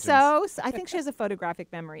she's intelligence. I think she has a photographic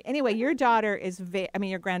memory. Anyway, your daughter is,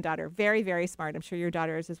 your granddaughter, very, very smart. I'm sure your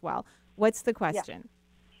daughter is as well. What's the question?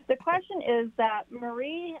 The question is that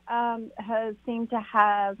Marie has seemed to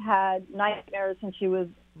have had nightmares since she was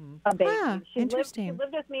a baby. Ah, interesting. She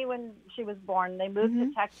lived with me when she was born. They moved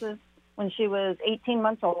to Texas when she was 18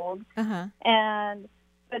 months old. Uh-huh.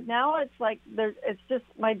 But now it's like it's just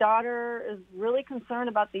my daughter is really concerned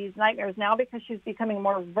about these nightmares now because she's becoming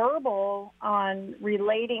more verbal on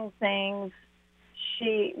relating things.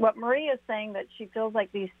 What Marie is saying, that she feels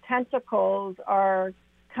like these tentacles are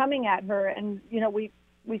coming at her, and we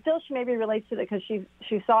feel she maybe relates to it because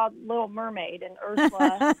she saw Little Mermaid and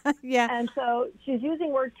Ursula. Yeah. And so she's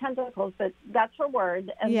using word tentacles, but that's her word,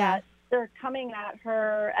 and Yeah. that they're coming at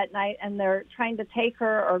her at night and they're trying to take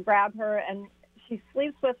her or grab her, and she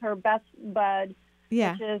sleeps with her best bud,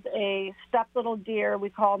 Yeah. which is a stuffed little deer we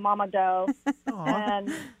call Mama Doe.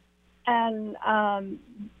 and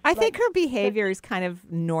I think her behavior is kind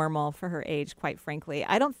of normal for her age, quite frankly.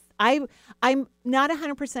 I'm not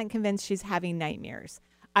 100% convinced she's having nightmares.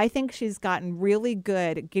 I think she's gotten really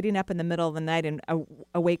good at getting up in the middle of the night and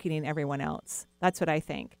awakening everyone else. That's what I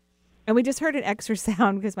think. And we just heard an extra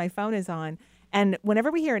sound because my phone is on. And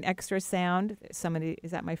whenever we hear an extra sound, somebody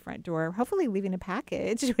is at my front door, hopefully leaving a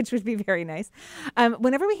package, which would be very nice.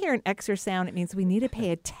 Whenever we hear an extra sound, it means we need to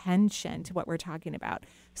pay attention to what we're talking about.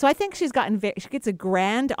 So I think she's she gets a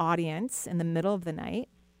grand audience in the middle of the night.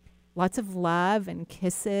 Lots of love and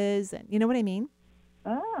kisses, and you know what I mean?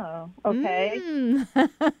 Oh, okay.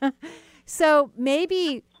 So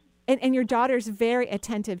maybe, and your daughter's very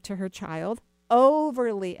attentive to her child,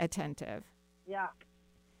 overly attentive. Yeah.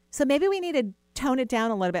 So maybe we need to tone it down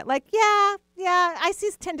a little bit. Like, yeah, I see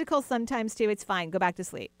tentacles sometimes too. It's fine. Go back to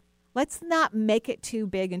sleep. Let's not make it too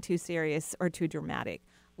big and too serious or too dramatic.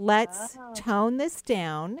 Let's tone this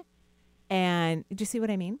down. And do you see what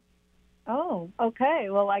I mean? Oh, okay.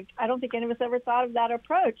 Well, I don't think any of us ever thought of that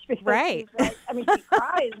approach. Because Right. she's like, I mean, she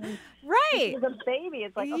cries. And Right. She's a baby.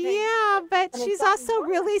 It's like, okay. Yeah, but and it's she's gotten also worse.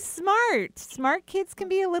 really smart. Smart kids can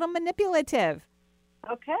be a little manipulative.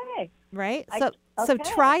 Okay. Right? I- So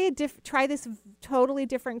okay. try this totally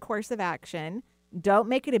different course of action. Don't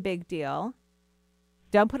make it a big deal.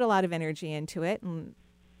 Don't put a lot of energy into it, and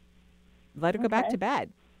let her go back Okay. to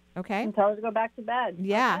bed. Okay? And tell her to go back to bed.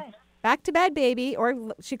 Yeah. Okay. Back to bed, baby.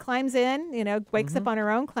 Or she climbs in, wakes up on her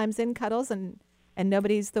own, climbs in, cuddles, and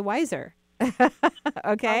nobody's the wiser. Okay?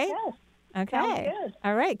 Okay. Sounds good.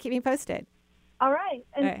 All right. Keep me posted. All right.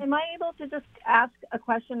 And All right. am I able to just ask a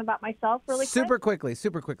question about myself really Super quick?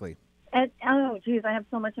 quickly. And, oh, geez, I have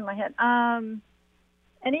so much in my head.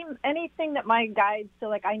 Anything that my guides feel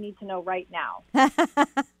like I need to know right now?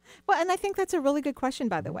 Well, and I think that's a really good question,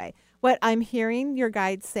 by the way. What I'm hearing your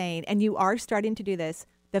guides saying, and you are starting to do this,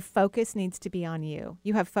 the focus needs to be on you.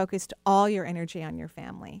 You have focused all your energy on your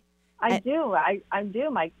family. I do. I do.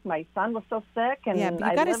 My son was so sick, and Yeah, but you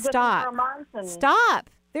I got to lived with him stop. for a month. And Stop.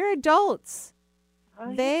 They're adults.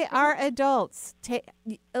 Oh, They are adults.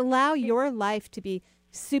 Allow your life to be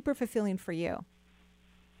super fulfilling for you.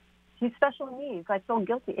 He's special needs. I feel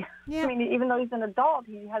guilty. Yeah. I mean, even though he's an adult,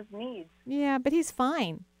 he has needs. Yeah, but he's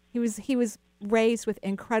fine. He was raised with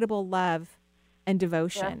incredible love and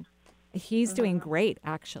devotion. He's doing great,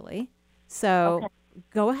 actually. So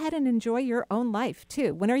go ahead and enjoy your own life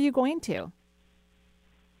too. When are you going to?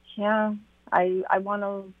 Yeah, I want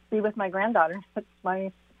to be with my granddaughter. That's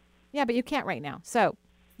my. Yeah, but you can't right now. So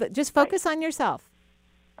just focus on yourself.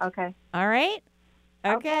 Okay. All right.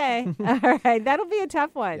 Okay. All right. That'll be a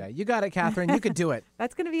tough one. Yeah, you got it, Catherine. You could do it.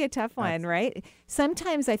 That's going to be a tough one, right?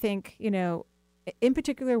 Sometimes I think, in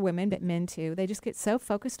particular women, but men too, they just get so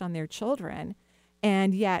focused on their children.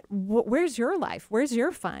 And yet, where's your life? Where's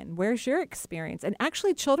your fun? Where's your experience? And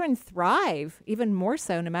actually, children thrive even more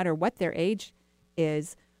so, no matter what their age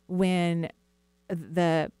is, when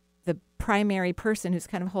the primary person who's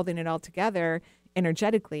kind of holding it all together,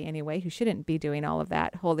 energetically anyway, who shouldn't be doing all of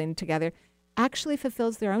that, holding together, actually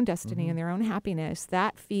fulfills their own destiny and their own happiness.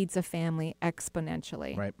 That feeds a family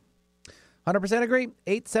exponentially. Right. 100% agree.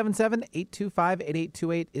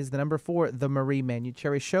 877-825-8828 is the number for the Marie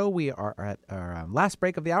Manuchehri Show. We are at our last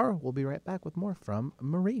break of the hour. We'll be right back with more from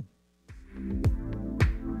Marie.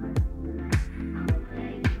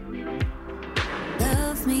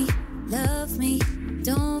 Love me.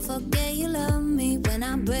 Don't forget you love me when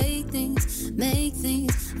I break things, make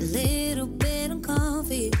things a little bit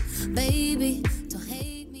uncomfy. Baby, don't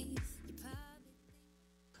hate me.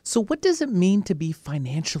 So what does it mean to be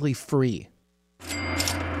financially free?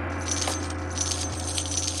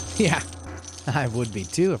 Yeah, I would be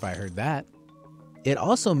too if I heard that. It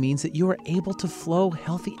also means that you are able to flow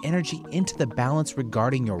healthy energy into the balance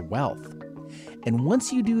regarding your wealth. And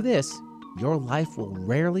once you do this, your life will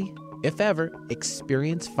rarely, if ever,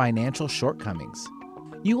 experience financial shortcomings.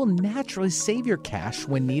 You will naturally save your cash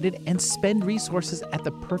when needed and spend resources at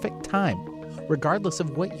the perfect time, regardless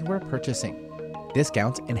of what you are purchasing.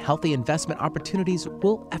 Discounts and healthy investment opportunities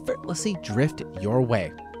will effortlessly drift your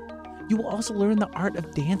way. You will also learn the art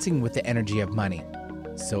of dancing with the energy of money,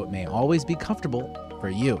 so it may always be comfortable for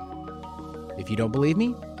you. If you don't believe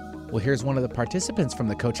me, well, here's one of the participants from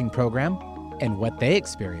the coaching program and what they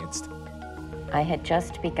experienced. I had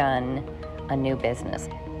just begun a new business,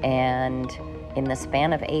 and in the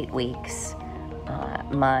span of 8 weeks,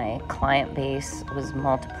 my client base was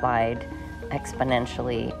multiplied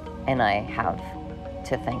exponentially, and I have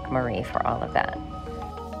to thank Marie for all of that.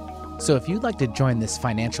 So if you'd like to join this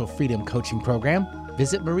financial freedom coaching program,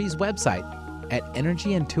 visit Marie's website at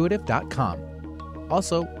energyintuitive.com.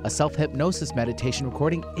 Also, a self-hypnosis meditation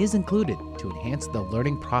recording is included to enhance the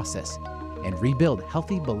learning process and rebuild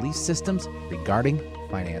healthy belief systems regarding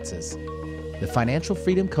finances. The Financial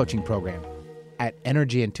Freedom Coaching Program at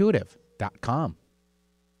energyintuitive.com.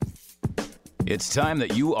 It's time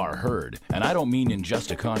that you are heard, and I don't mean in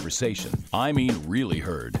just a conversation. I mean really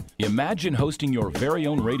heard. Imagine hosting your very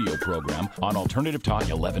own radio program on Alternative Talk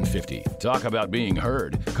 1150. Talk about being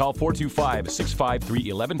heard. Call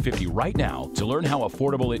 425-653-1150 right now to learn how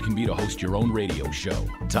affordable it can be to host your own radio show.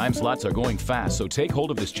 Time slots are going fast, so take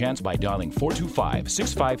hold of this chance by dialing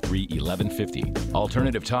 425-653-1150.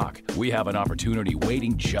 Alternative Talk, we have an opportunity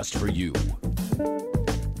waiting just for you.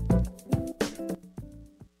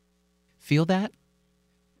 Feel that?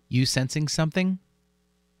 You sensing something?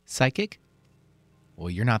 Psychic? Well,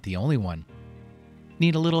 you're not the only one.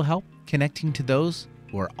 Need a little help connecting to those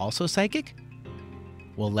who are also psychic?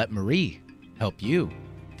 Well, let Marie help you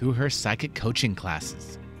through her psychic coaching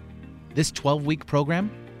classes. This 12-week program,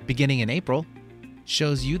 beginning in April,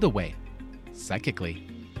 shows you the way, psychically.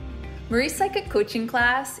 Marie's psychic coaching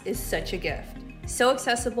class is such a gift. So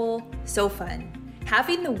accessible, so fun.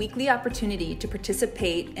 Having the weekly opportunity to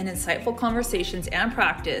participate in insightful conversations and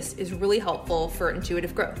practice is really helpful for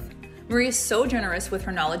intuitive growth. Marie is so generous with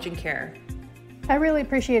her knowledge and care. I really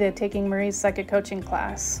appreciated taking Marie's psychic coaching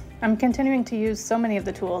class. I'm continuing to use so many of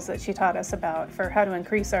the tools that she taught us about for how to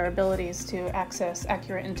increase our abilities to access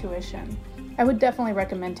accurate intuition. I would definitely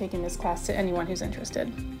recommend taking this class to anyone who's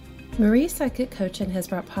interested. Marie's psychic coaching has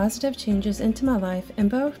brought positive changes into my life in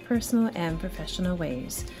both personal and professional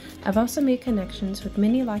ways. I've also made connections with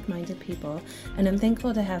many like-minded people, and I'm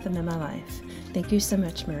thankful to have them in my life. Thank you so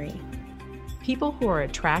much, Marie. People who are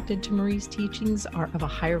attracted to Marie's teachings are of a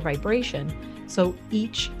higher vibration, so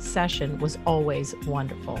each session was always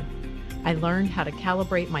wonderful. I learned how to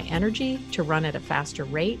calibrate my energy to run at a faster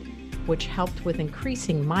rate, which helped with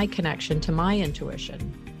increasing my connection to my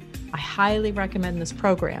intuition. I highly recommend this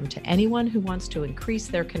program to anyone who wants to increase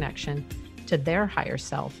their connection to their higher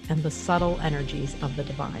self and the subtle energies of the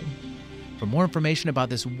divine. For more information about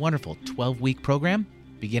this wonderful 12-week program,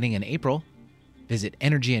 beginning in April, visit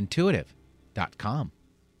energyintuitive.com.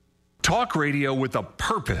 Talk radio with a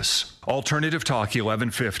purpose. Alternative Talk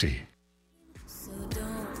 1150.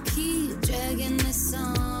 Keep dragging this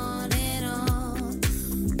on and on.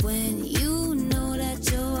 When you know that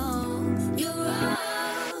you're wrong, you're wrong.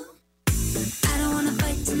 I don't wanna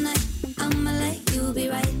fight tonight. I'ma let you be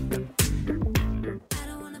right.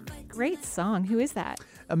 Great song. Who is that?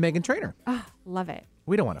 Meghan Trainor. Oh, love it.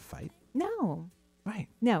 We don't want to fight. No. Right.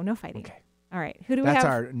 No fighting. Okay. All right. Who do we That's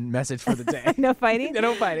have? our message for the day. No fighting?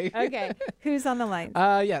 No fighting. Okay. Who's on the line?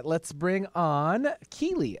 Yeah, let's bring on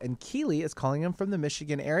Keely. And Keely is calling in from the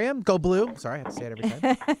Michigan area. Go Blue. Sorry, I have to say it every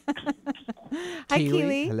time. Hi,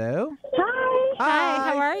 Keely. Hello. Hi.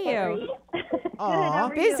 Hi, how are you? Aw.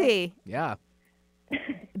 Busy. Yeah.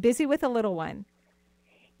 Busy with a little one.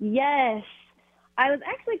 Yes. I was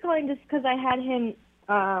actually calling just because I had him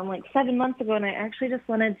like 7 months ago, and I actually just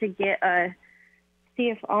wanted to see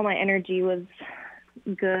if all my energy was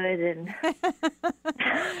good. And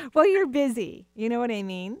Well, you're busy. You know what I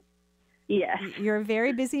mean? Yeah. You're a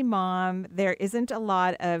very busy mom. There isn't a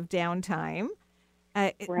lot of downtime.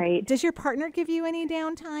 Right. Does your partner give you any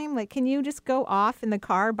downtime? Like, can you just go off in the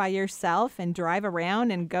car by yourself and drive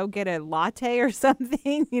around and go get a latte or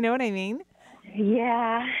something? You know what I mean?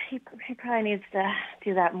 Yeah, he probably needs to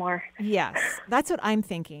do that more. Yes, that's what I'm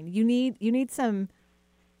thinking. You need some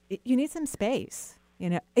space. You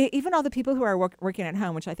know, even all the people who are working at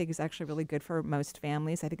home, which I think is actually really good for most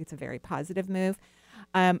families. I think it's a very positive move.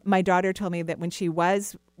 My daughter told me that when she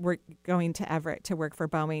was going to Everett to work for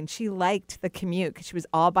Boeing, she liked the commute because she was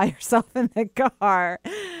all by herself in the car.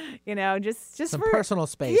 You know, just some for personal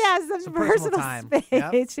space. Yeah, some personal time. space.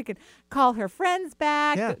 Yep. She could call her friends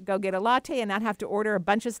back, go get a latte, and not have to order a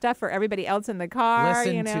bunch of stuff for everybody else in the car.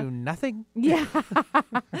 Listen you know? to nothing. Yeah.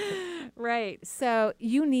 Right. So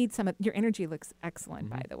you need some of your energy looks excellent,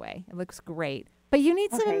 by the way. It looks great. But you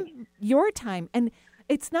need some your time. And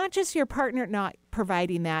it's not just your partner not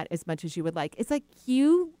providing that as much as you would like. It's like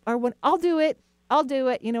you are one. I'll do it.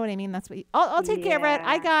 You know what I mean? That's what I'll take care of it.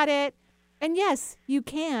 I got it. And yes, you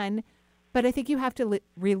can, but I think you have to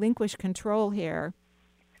relinquish control here.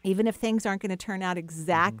 Even if things aren't going to turn out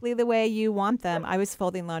exactly the way you want them. I was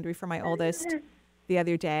folding laundry for my oldest the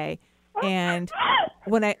other day, and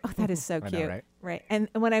when that is so cute. know, right? And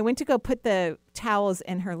when I went to go put the towels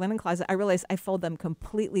in her linen closet, I realized I fold them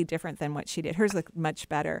completely different than what she did. Hers looked much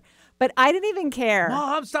better, but I didn't even care.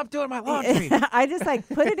 Mom, stop doing my laundry. I just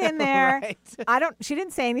put it in there. Right. She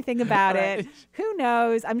didn't say anything about Right. it. Who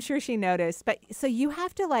knows? I'm sure she noticed. But so you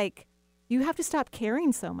have to stop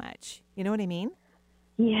caring so much. You know what I mean?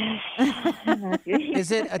 Yes.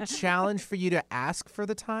 Is it a challenge for you to ask for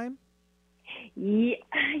the time? Yeah.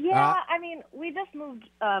 I mean, we just moved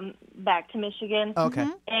back to Michigan. Okay.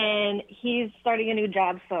 And he's starting a new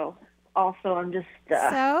job, so also I'm just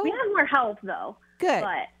So? we have more help though. Good.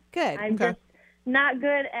 But Good. I'm just not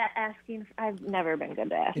good at asking. I've never been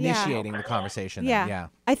good at asking. Initiating the conversation. Yeah. Then. Yeah.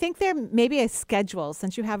 I think there may be a schedule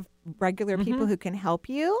since you have regular people who can help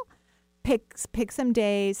you. Pick some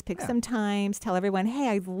days, pick some times, tell everyone, hey,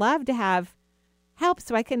 I'd love to have help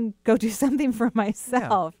so I can go do something for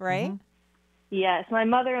myself, right? Yes, my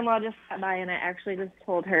mother-in-law just got by, and I actually just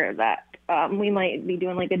told her that we might be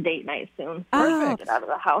doing like a date night soon. Oh. Get out of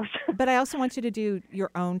the house. But I also want you to do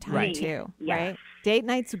your own time Right. too, Yes. right? Date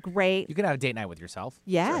night's great. You can have a date night with yourself.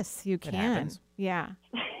 Yes, you It can. happens. Yeah.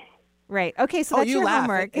 Right. Okay, so that's you your laugh.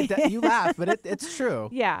 homework. You laugh, but it's true.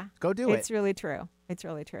 Yeah. Go do it. It's really true. It's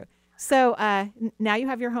really true. So now you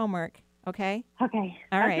have your homework, okay? Okay.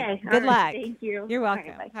 All right. Okay. Good All luck. right. Thank you. You're All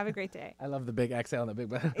welcome. right, bye. Have a great day. I love the big exhale and the big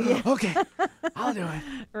breath. Okay, I'll do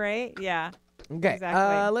it. Right? Yeah. Okay,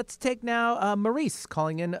 Exactly. let's take now Maurice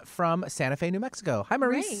calling in from Santa Fe, New Mexico. Hi,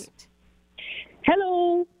 Maurice. Great.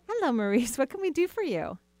 Hello. Hello, Maurice. What can we do for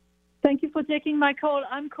you? Thank you for taking my call.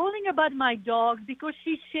 I'm calling about my dog because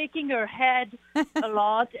she's shaking her head a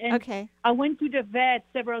lot. And Okay. I went to the vet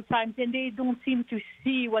several times, and they don't seem to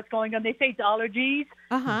see what's going on. They say it's allergies,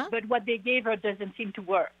 but what they gave her doesn't seem to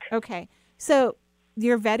work. Okay. So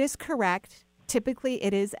your vet is correct. Typically,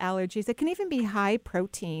 it is allergies. It can even be high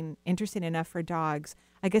protein, interesting enough for dogs.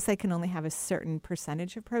 I guess they can only have a certain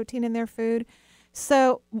percentage of protein in their food.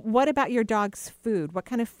 So what about your dog's food? What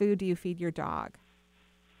kind of food do you feed your dog?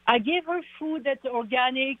 I gave her food that's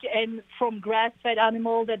organic and from grass-fed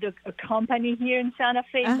animal that a company here in Santa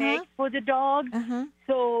Fe makes for the dog.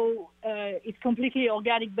 So it's completely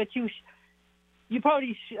organic, but you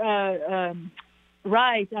probably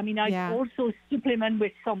right. I mean, I also supplement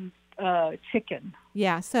with some chicken.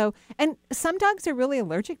 Yeah. So, and some dogs are really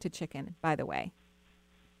allergic to chicken, by the way.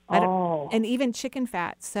 And even chicken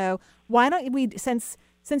fat. So why don't we, since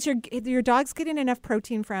your dog's getting enough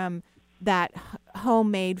protein from that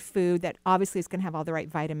homemade food that obviously is going to have all the right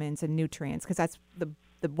vitamins and nutrients, because that's the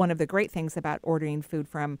one of the great things about ordering food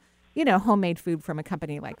from, homemade food from a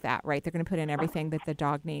company like that, right? They're going to put in everything that the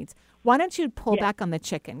dog needs. Why don't you pull back on the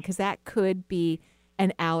chicken? Because that could be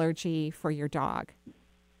an allergy for your dog.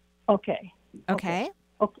 Okay. Okay.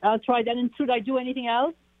 I'll try that. And should I do anything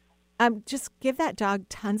else? Just give that dog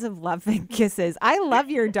tons of love and kisses. I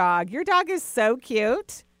love your dog. Your dog is so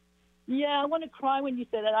cute. Yeah, I want to cry when you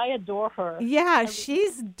say that. I adore her. Yeah,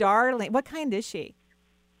 she's darling. What kind is she?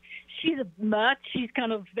 She's a mutt. She's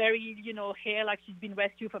kind of very, hair like she's been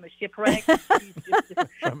rescued from a shipwreck.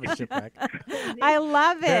 From a shipwreck. I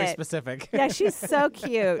love it. Very specific. Yeah, she's so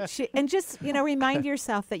cute. And just, remind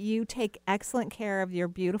yourself that you take excellent care of your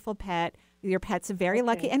beautiful pet. Your pet's very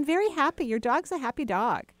lucky and very happy. Your dog's a happy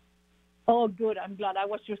dog. Oh, good. I'm glad. I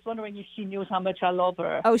was just wondering if she knew how much I love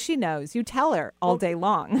her. Oh, she knows. You tell her all day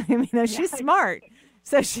long. I mean, she's smart,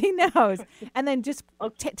 so she knows. And then just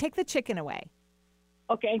take the chicken away.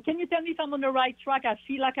 Okay, and can you tell me if I'm on the right track? I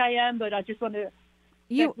feel like I am, but I just want to.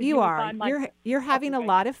 You are. You're having a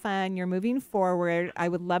lot of fun. You're moving forward. I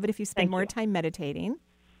would love it if you spend more time meditating.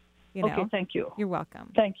 Okay, thank you. You're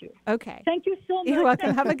welcome. Thank you. Okay. Thank you so much. You're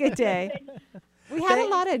welcome. Have a good day. We had a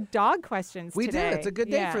lot of dog questions We today. did. It's a good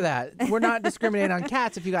day for that. We're not discriminating on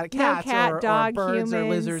cats. If you got cats cat, or dog, birds humans, or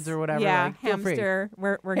lizards or whatever, yeah, feel free. hamster.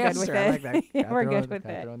 We're Hamster, good with it. I like that. We're good with it.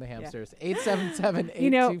 it. Throw in the hamsters. Yeah.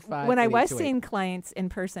 877-825-8828. When I was seeing clients in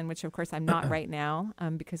person, which of course I'm not right now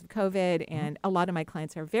because of COVID, and a lot of my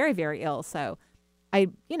clients are very, very ill. So I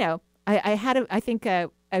think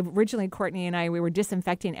originally Courtney and I, we were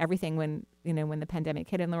disinfecting everything when the pandemic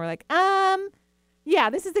hit, and we were like,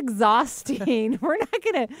 yeah, this is exhausting. We're not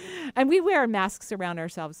going to, and we wear masks around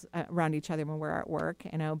each other when we're at work,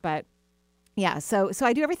 but yeah, so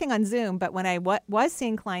I do everything on Zoom. But when I was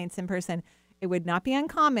seeing clients in person, it would not be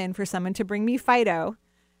uncommon for someone to bring me Fido.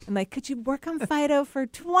 I'm like, could you work on Fido for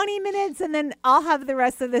 20 minutes and then I'll have the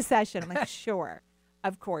rest of the session? I'm like, sure,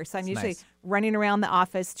 of course. I'm usually running around the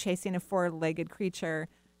office chasing a four-legged creature,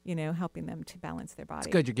 helping them to balance their body. It's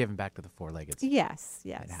good you're giving back to the four-legged. Yes.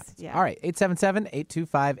 That happens. Yeah. All right,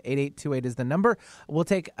 877-825-8828 is the number. We'll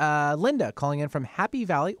take Linda calling in from Happy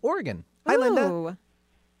Valley, Oregon. Hi, Linda.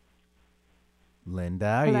 Linda,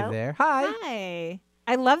 are Hello? you there? Hi. Hi.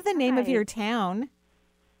 I love the name of your town.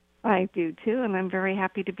 I do too, and I'm very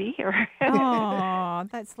happy to be here. Oh,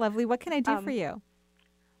 that's lovely. What can I do for you?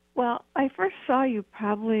 Well, I first saw you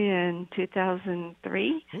probably in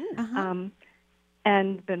 2003,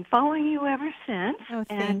 and been following you ever since. Oh,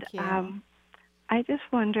 thank you. I just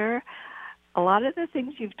wonder, a lot of the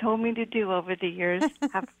things you've told me to do over the years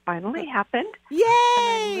have finally happened.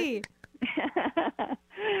 Yay!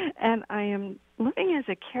 And I am living as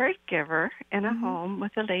a caregiver in a home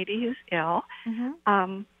with a lady who's ill.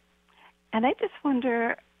 And I just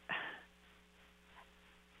wonder,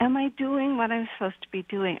 am I doing what I'm supposed to be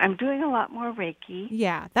doing? I'm doing a lot more Reiki.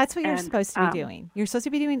 Yeah, that's what you're supposed to be doing. You're supposed to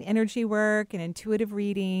be doing energy work and intuitive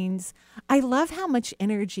readings. I love how much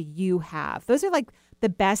energy you have. Those are like the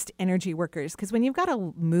best energy workers, because when you've got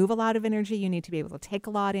to move a lot of energy, you need to be able to take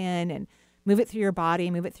a lot in and move it through your body,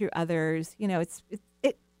 move it through others.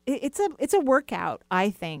 It's a workout, I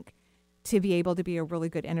think, to be able to be a really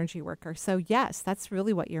good energy worker. So yes, that's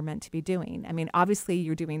really what you're meant to be doing. I mean, obviously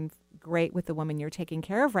you're doing great with the woman you're taking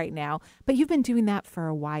care of right now, but you've been doing that for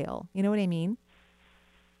a while. You know what I mean?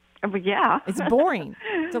 Yeah. It's boring.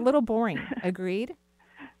 It's a little boring. Agreed?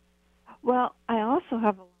 Well, I also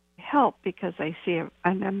have a lot of help because I see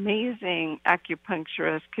an amazing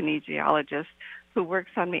acupuncturist, kinesiologist who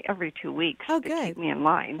works on me every 2 weeks to keep me in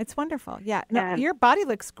line. It's wonderful. Yeah. No, your body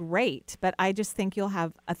looks great, but I just think you'll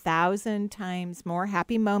have 1,000 times more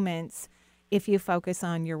happy moments if you focus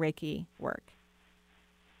on your Reiki work.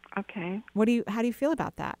 Okay. How do you feel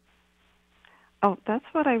about that? Oh, that's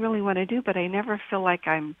what I really want to do, but I never feel like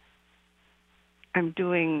I'm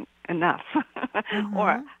doing enough.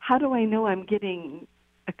 Or how do I know I'm getting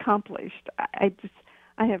accomplished? I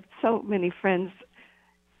have so many friends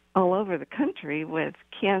all over the country with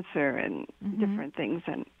cancer and different things,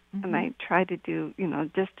 and I try to do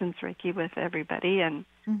distance Reiki with everybody, and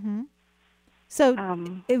so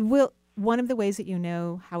one of the ways that you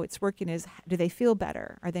know how it's working is, do they feel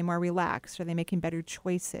better? Are they more relaxed? Are they making better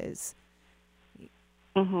choices?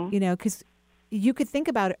 Because you could think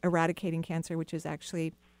about eradicating cancer, which is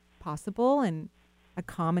actually possible and a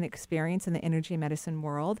common experience in the energy medicine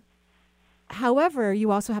world. However,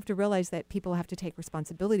 you also have to realize that people have to take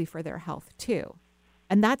responsibility for their health too.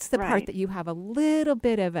 And that's the part that you have a little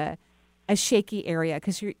bit of a shaky area,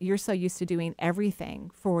 because you're so used to doing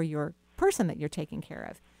everything for your person that you're taking care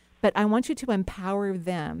of. But I want you to empower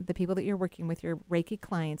them, the people that you're working with, your Reiki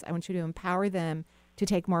clients, I want you to empower them to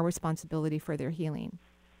take more responsibility for their healing.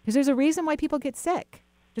 Because there's a reason why people get sick,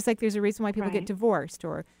 just like there's a reason why people get divorced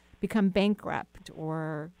or become bankrupt,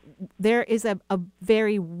 or there is a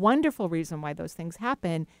very wonderful reason why those things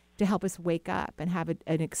happen, to help us wake up and have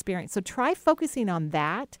an experience. So try focusing on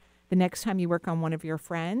that the next time you work on one of your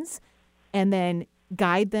friends, and then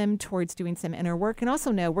guide them towards doing some inner work. And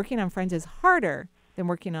also know working on friends is harder than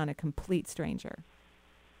working on a complete stranger.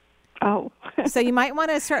 Oh. So you might want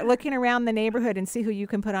to start looking around the neighborhood and see who you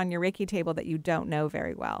can put on your Reiki table that you don't know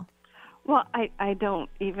very well. Well, I don't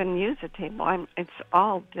even use a table. It's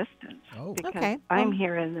all distance because Okay. I'm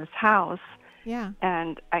here in this house. Yeah.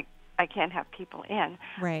 And I can't have people in.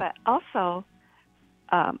 Right. But also,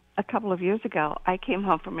 a couple of years ago, I came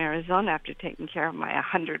home from Arizona after taking care of my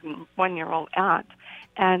 101-year-old aunt,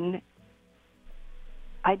 and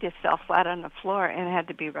I just fell flat on the floor and had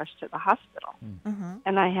to be rushed to the hospital. Mm-hmm.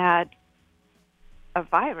 And I had a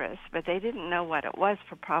virus, but they didn't know what it was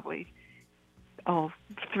for probably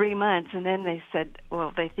 3 months, and then they said,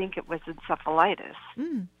 well, they think it was encephalitis.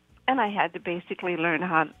 Mm. And I had to basically learn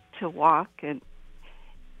how to walk and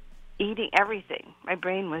eating everything. My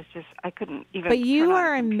brain was just, I couldn't even. But you turn on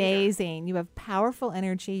are a computer. amazing. You have powerful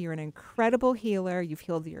energy. You're an incredible healer. You've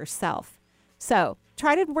healed yourself. So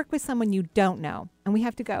try to work with someone you don't know. And we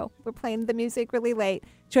have to go. We're playing the music really late.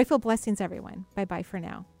 Joyful blessings, everyone. Bye-bye for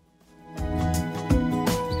now.